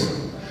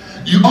Moses,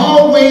 you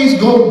always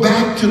go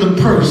back to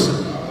the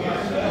person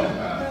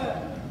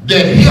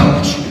that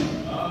helped you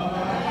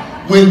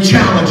when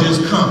challenges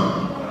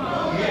come.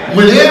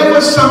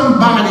 Whenever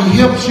somebody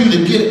helps you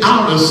to get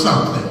out of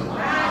something,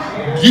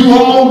 you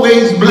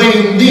always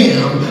blame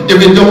them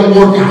if it don't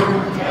work out.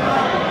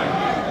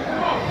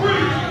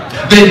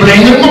 They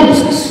blamed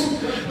Moses.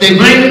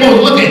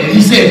 Look at it.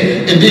 He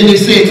said, and then they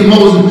said to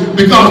Moses,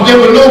 because there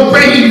were no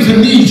graves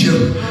in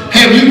Egypt,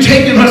 have you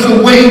taken us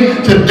away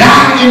to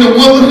die in the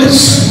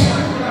wilderness?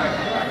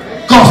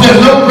 Because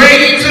there's no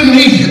graves in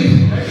Egypt.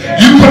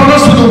 You brought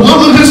us to the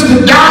wilderness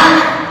to die?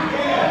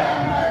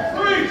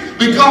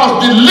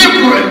 Because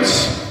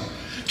deliverance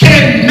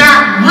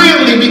cannot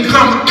really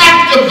become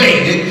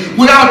activated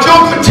without your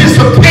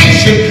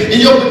participation,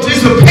 and your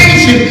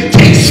participation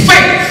takes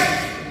faith.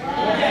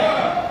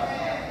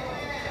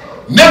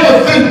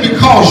 Never think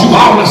because you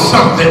out of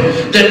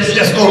something that it's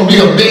just going to be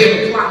a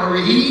bed of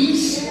flowery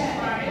ease.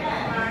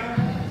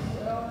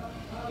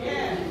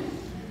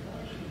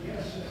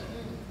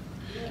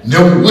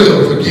 Never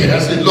will forget. I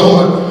said,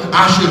 Lord,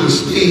 I should have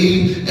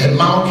stayed at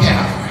Mount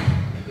Calvary.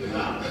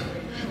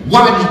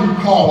 Why did you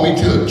call me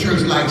to a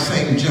church like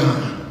St.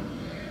 John?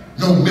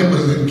 No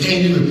members and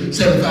gave you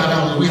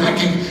 $75 a week.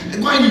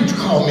 Why did you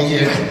call me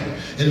here?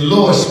 And the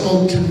Lord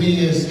spoke to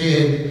me and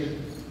said,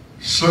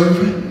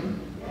 servant,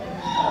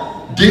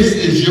 this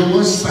is your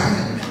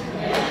assignment.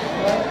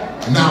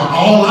 Now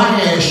all I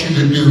ask you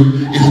to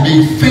do is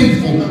be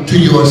faithful to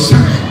your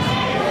assignment.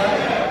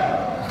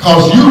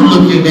 Because you're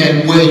looking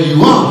at where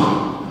you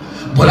are,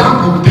 but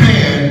I'm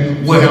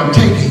preparing where I'm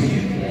taking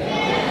you.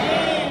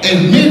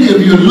 And many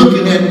of you are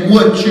looking at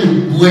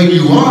where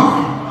you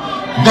are,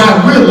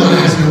 not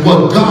realizing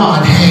what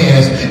God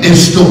has in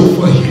store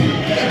for you.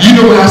 You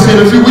know what I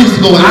said a few weeks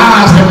ago,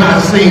 eyes have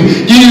not seen,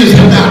 ears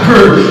have not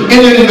heard,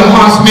 and in the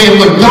heart's man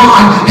what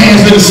God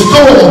has in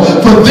store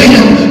for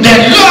them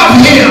that love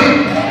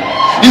him.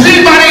 Is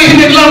anybody in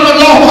here that love the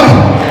Lord?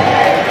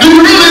 Do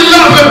you really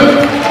love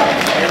him?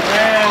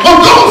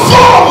 Well, go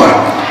forward.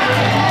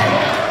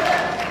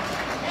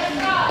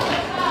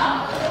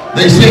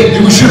 They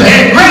said we should have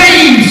had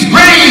graves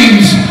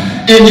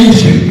in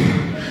Egypt.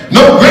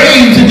 No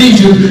graves in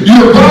Egypt.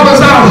 You have brought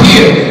us out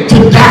here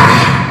to die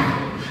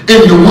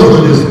in the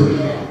wilderness.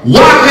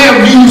 Why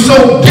have you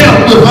so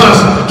dealt with us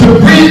to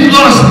bring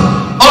us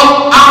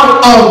up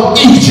out of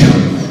Egypt?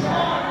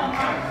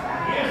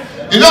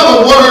 In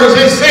other words,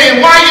 they're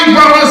saying, why you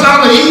brought us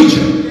out of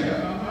Egypt?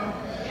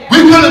 We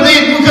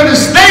could have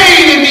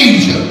stayed in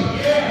Egypt.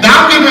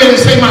 Now I'm getting ready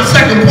to say my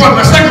second point.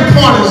 My second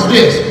point is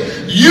this.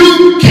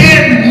 You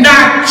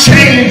cannot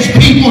change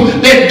people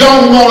that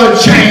don't want to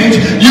change.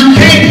 You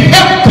can't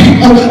help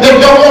people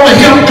that don't want to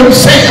help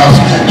themselves.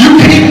 You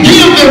can't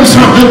give them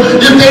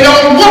something if they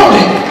don't want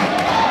it.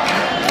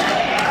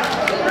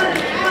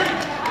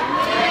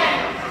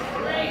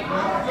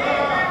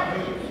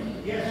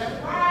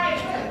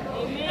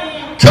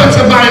 Touch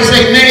somebody and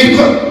say,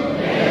 neighbor,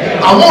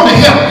 I want to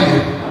help you,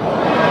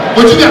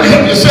 but you got to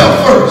help yourself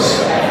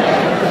first.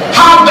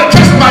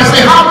 Touch somebody and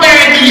say, how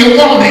bad do you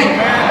want it?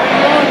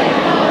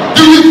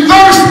 Do you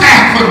thirst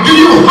after? Do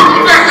you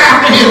hunger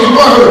after his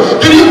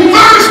word? Do you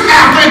thirst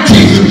after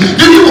Jesus?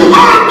 Do you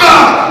hunger?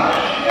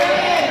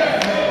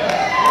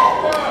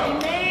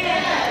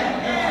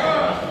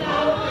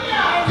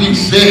 He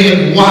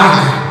said, why?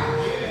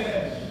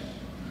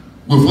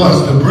 With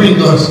us to bring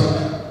us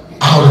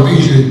out of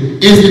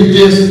Egypt. Isn't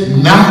this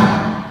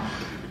not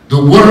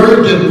the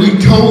word that we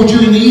told you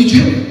in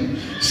Egypt?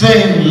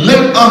 Saying,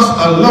 let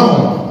us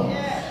alone,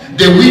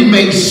 that we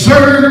may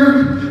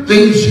serve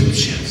the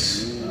Egyptians.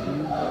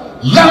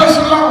 let us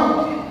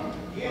alone.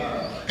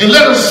 And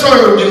let us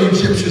serve the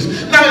Egyptians.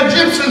 Now, the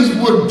Egyptians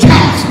were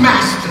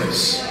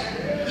taskmasters.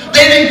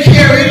 They didn't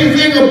care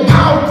anything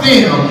about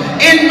them.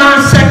 In my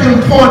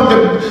second point,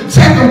 the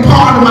second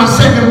part of my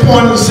second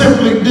point is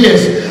simply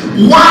this.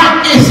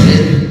 Why is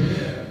it,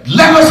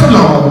 let us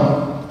alone,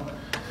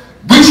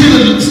 we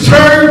should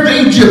serve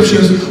the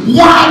Egyptians?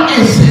 Why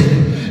is it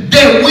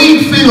that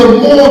we feel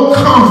more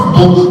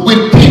comfortable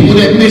with people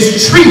that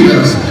mistreat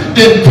us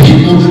than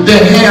people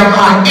that have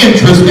our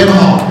interests at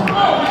heart?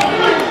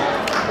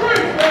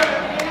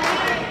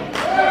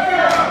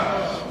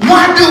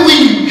 Why do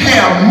we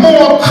have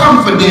more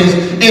confidence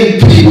in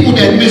people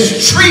that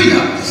mistreat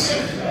us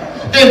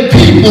than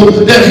people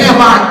that have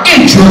our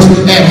interests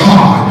at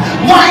heart?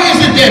 Why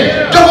is it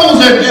that those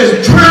that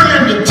are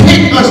trying to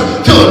take us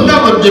to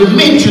another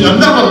dimension,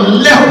 another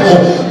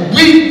level,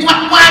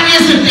 why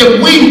is it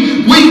that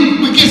we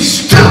get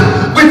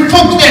stuck with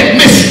folks that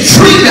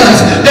mistreat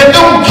us, that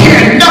don't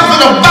care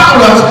nothing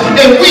about us,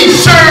 and we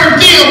serve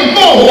them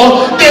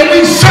more than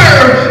we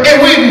serve,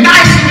 and we're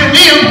nicer to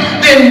them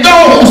than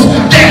those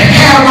that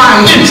have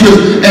our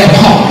interests at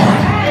heart?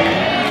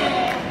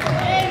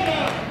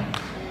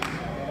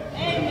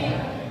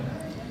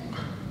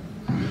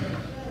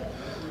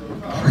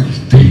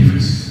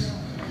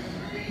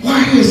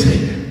 Why is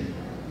it?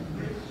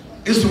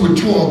 It's a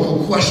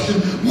rhetorical question.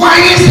 Why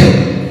is it?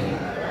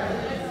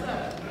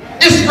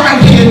 It's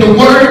right here in the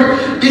word.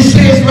 It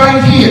says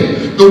right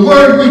here, the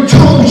word we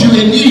told you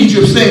in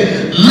Egypt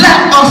said,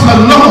 let us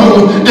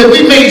alone that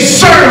we may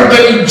serve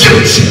the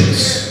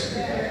Egyptians.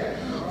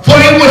 For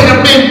it would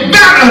have been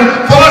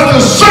better for us to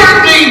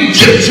serve the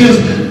Egyptians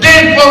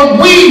than for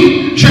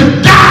we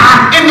should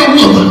die in the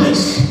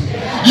wilderness.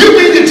 You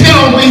mean to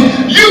tell me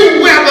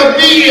you'd rather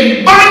be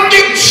in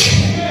bondage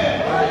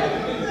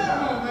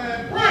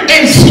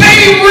in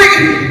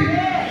slavery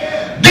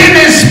than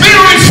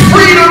experience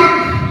freedom?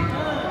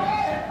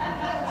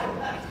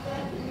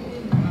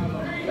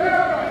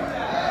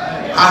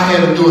 I had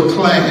to do a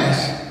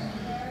class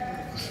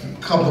a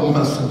couple of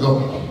months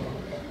ago,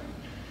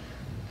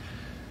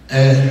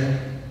 and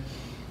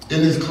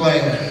in this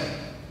class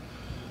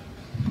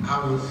I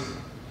was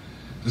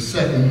the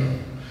second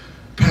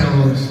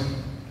panelist,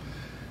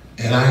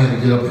 and I had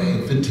to get up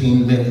in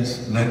 15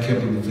 minutes, and I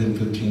kept it within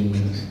 15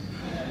 minutes.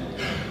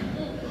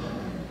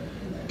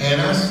 And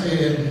I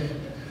said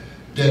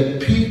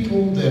that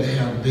people that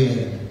have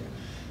been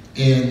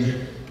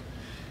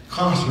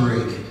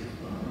incarcerated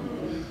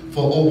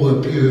for over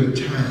a period of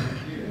time,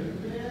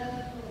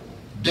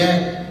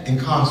 that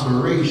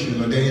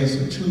incarceration or that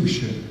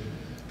institution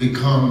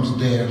becomes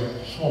their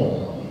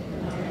home,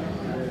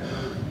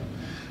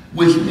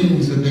 which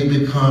means that they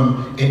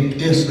become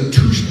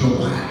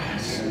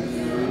institutionalized,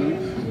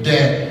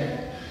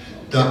 that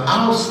the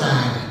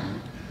outside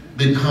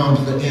becomes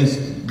the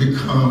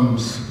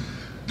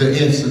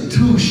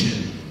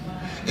institution,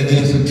 and the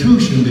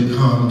institution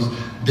becomes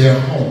their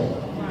home.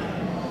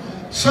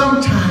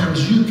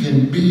 Sometimes you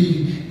can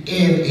be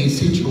in a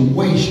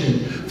situation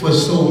for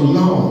so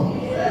long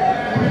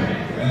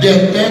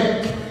that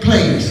that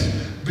place,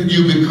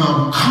 you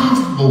become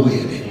comfortable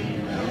with it,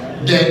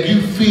 that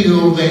you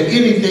feel that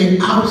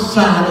anything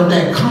outside of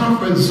that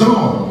comfort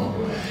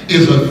zone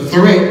is a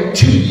threat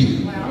to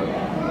you.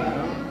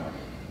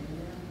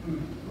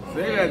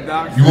 Say that,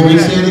 Doc. You want me to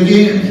say it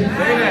again? Say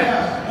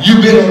that.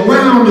 You've been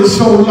around it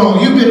so long.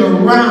 You've been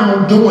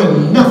around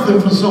doing nothing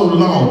for so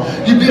long.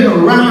 You've been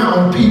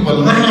around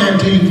people lying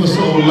to you for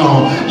so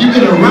long. You've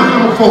been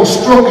around folks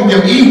stroking your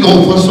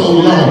ego for so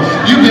long.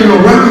 You've been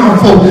around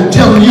folks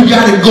telling you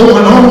got it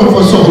going on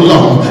for so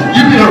long.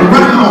 You've been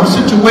around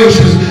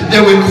situations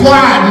that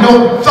require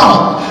no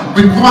thought,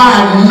 require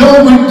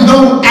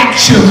no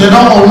actions at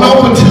all,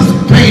 no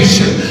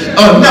participation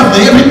or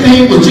nothing.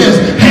 Everything was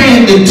just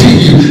handed to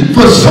you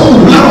for so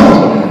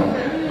long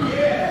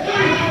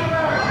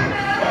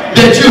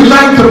that you're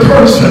like the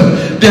person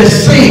that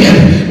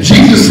said,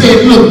 Jesus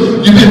said,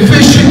 look, you've been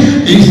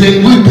fishing. He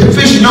said, we've been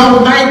fishing all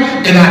night,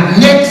 and our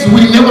nets,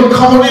 we never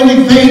caught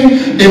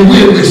anything, and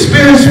we're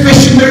experienced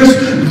fishermen,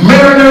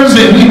 mariners,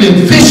 and we've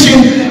been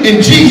fishing.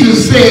 And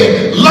Jesus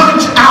said,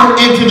 launch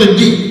out into the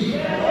deep.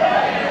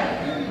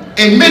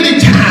 And many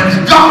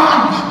times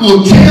God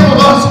will tell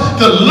us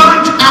to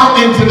launch out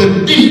into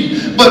the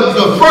deep, but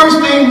the first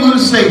thing we'll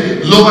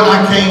say, Lord,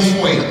 I can't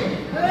swim.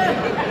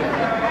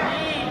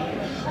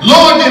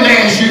 Lord didn't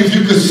ask you if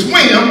you could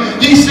swim.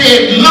 He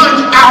said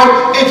launch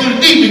out into the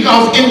deep,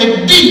 because in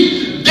the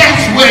deep,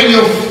 that's where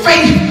your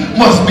faith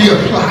must be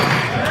applied.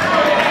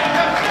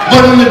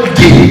 But in the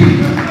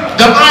deep,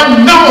 the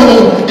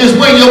unknown is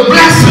where your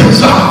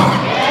blessings are.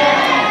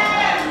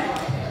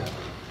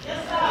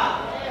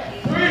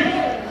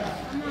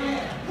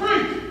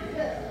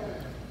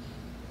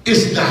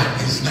 It's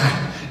not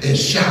in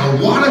shallow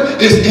water,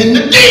 it's in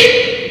the deep.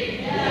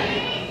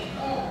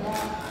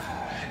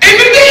 In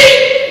the deep.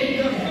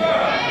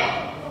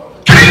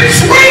 Can't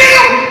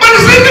swim, but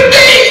it's in the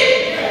deep.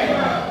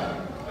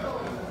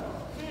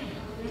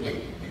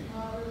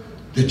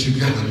 That you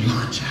gotta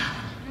launch out.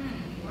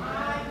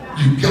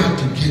 You got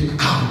to get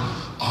out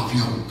of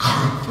your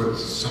comfort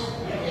zone.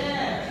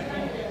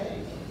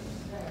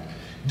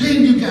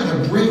 Then you got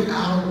to break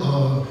out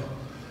of,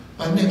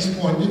 my next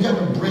point, you got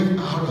to break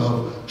out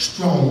of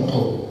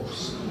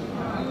strongholds.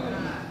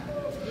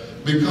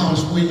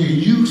 Because when you're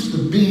used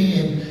to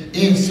being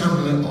in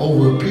something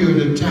over a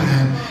period of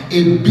time,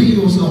 it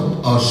builds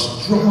up a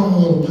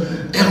strong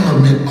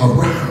element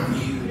around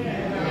you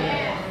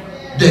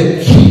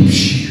that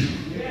keeps you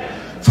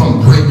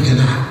from breaking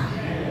out.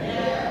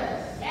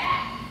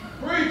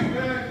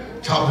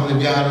 Talking to the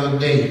guy the other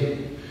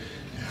day,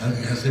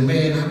 I said,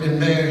 man, I've been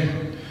married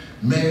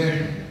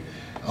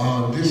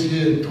this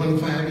year,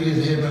 25 years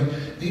ahead.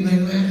 He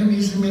said, man, let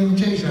me send me an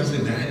invitation. I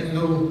said, man, I didn't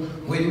know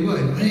where you were.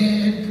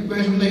 Man,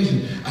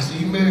 congratulations. I said,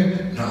 you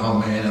married? No,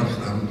 man, I'm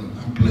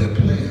player,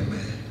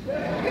 man.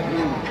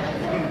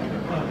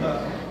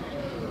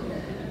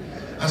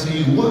 I said,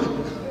 you what?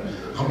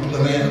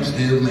 I'm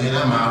still, man,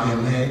 I'm out here,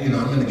 man. You know,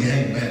 I'm in the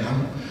gang, man.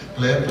 I'm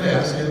player.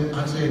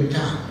 I said,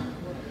 Doc,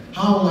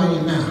 how old are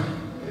you now?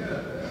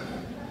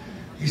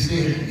 He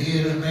said,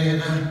 yeah,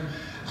 man,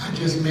 I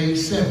just made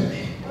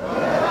 70.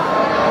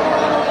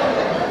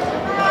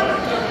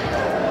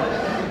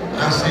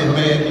 I said,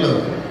 man,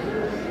 look,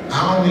 I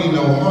don't need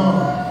no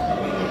harm.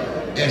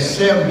 At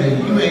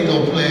 70, you ain't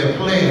gonna play a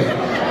player.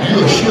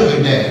 You a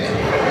sugar daddy.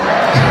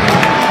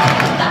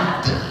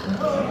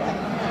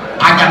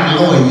 I got a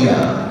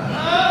lawyer.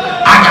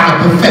 I got a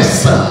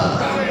professor.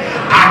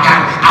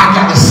 I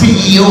got a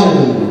CEO.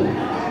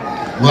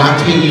 Well, I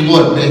tell you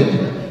what, baby,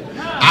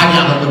 I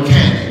got a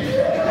mechanic.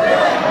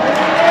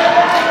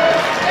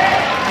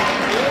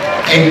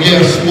 And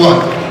guess what?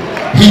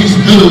 He's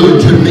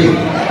good to me.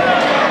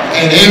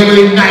 And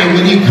every night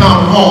when he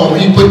come home,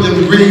 he put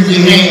them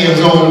greasy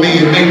hands on me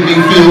and make me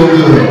feel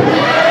good.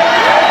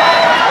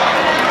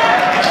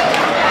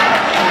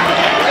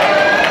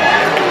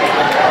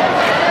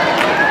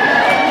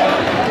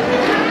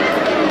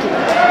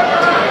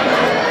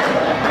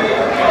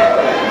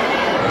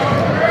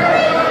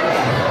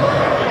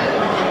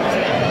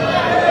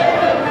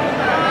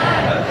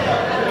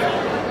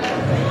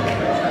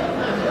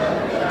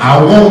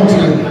 I want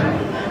to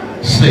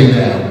say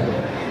that.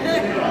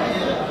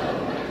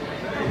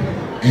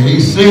 And he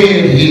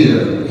said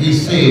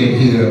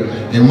here,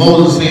 and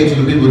Moses said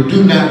to the people,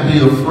 do not be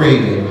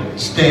afraid,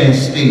 stand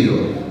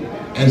still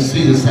and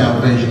see the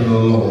salvation of the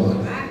Lord,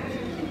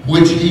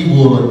 which he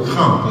will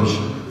accomplish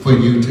for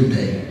you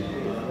today.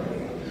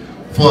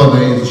 For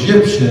the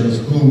Egyptians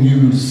whom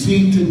you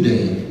see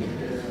today,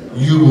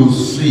 you will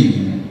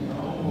see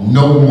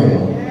no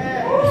more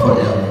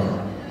forever.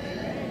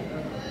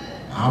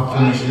 I'll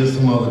finish this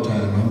some other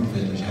time. I'm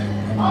finished.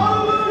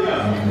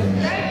 I'm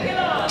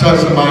finished. Touch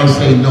somebody and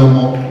say no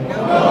more.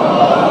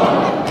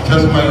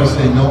 Touch somebody and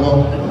say no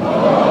more.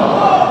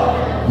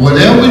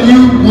 Whatever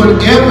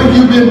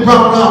you've been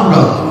brought out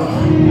of,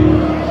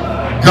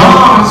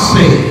 God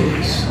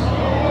says,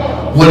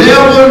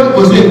 whatever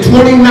was in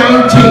 2019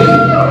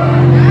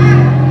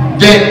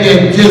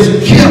 that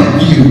just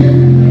kept you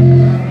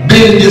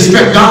being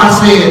distracted, God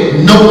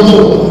said no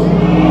more.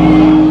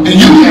 And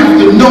you have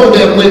to know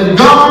that when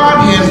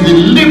God has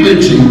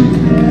delivered you,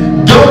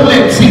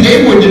 see,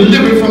 they were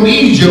delivered from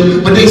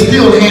Egypt, but they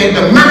still had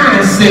the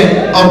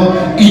mindset of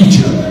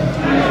Egypt.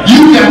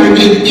 You got to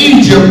get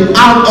Egypt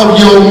out of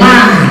your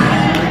mind.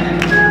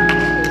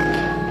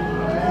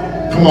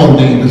 Come on,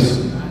 Davis.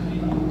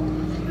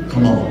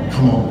 Come on.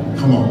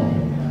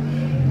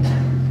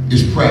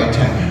 It's prayer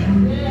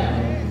time.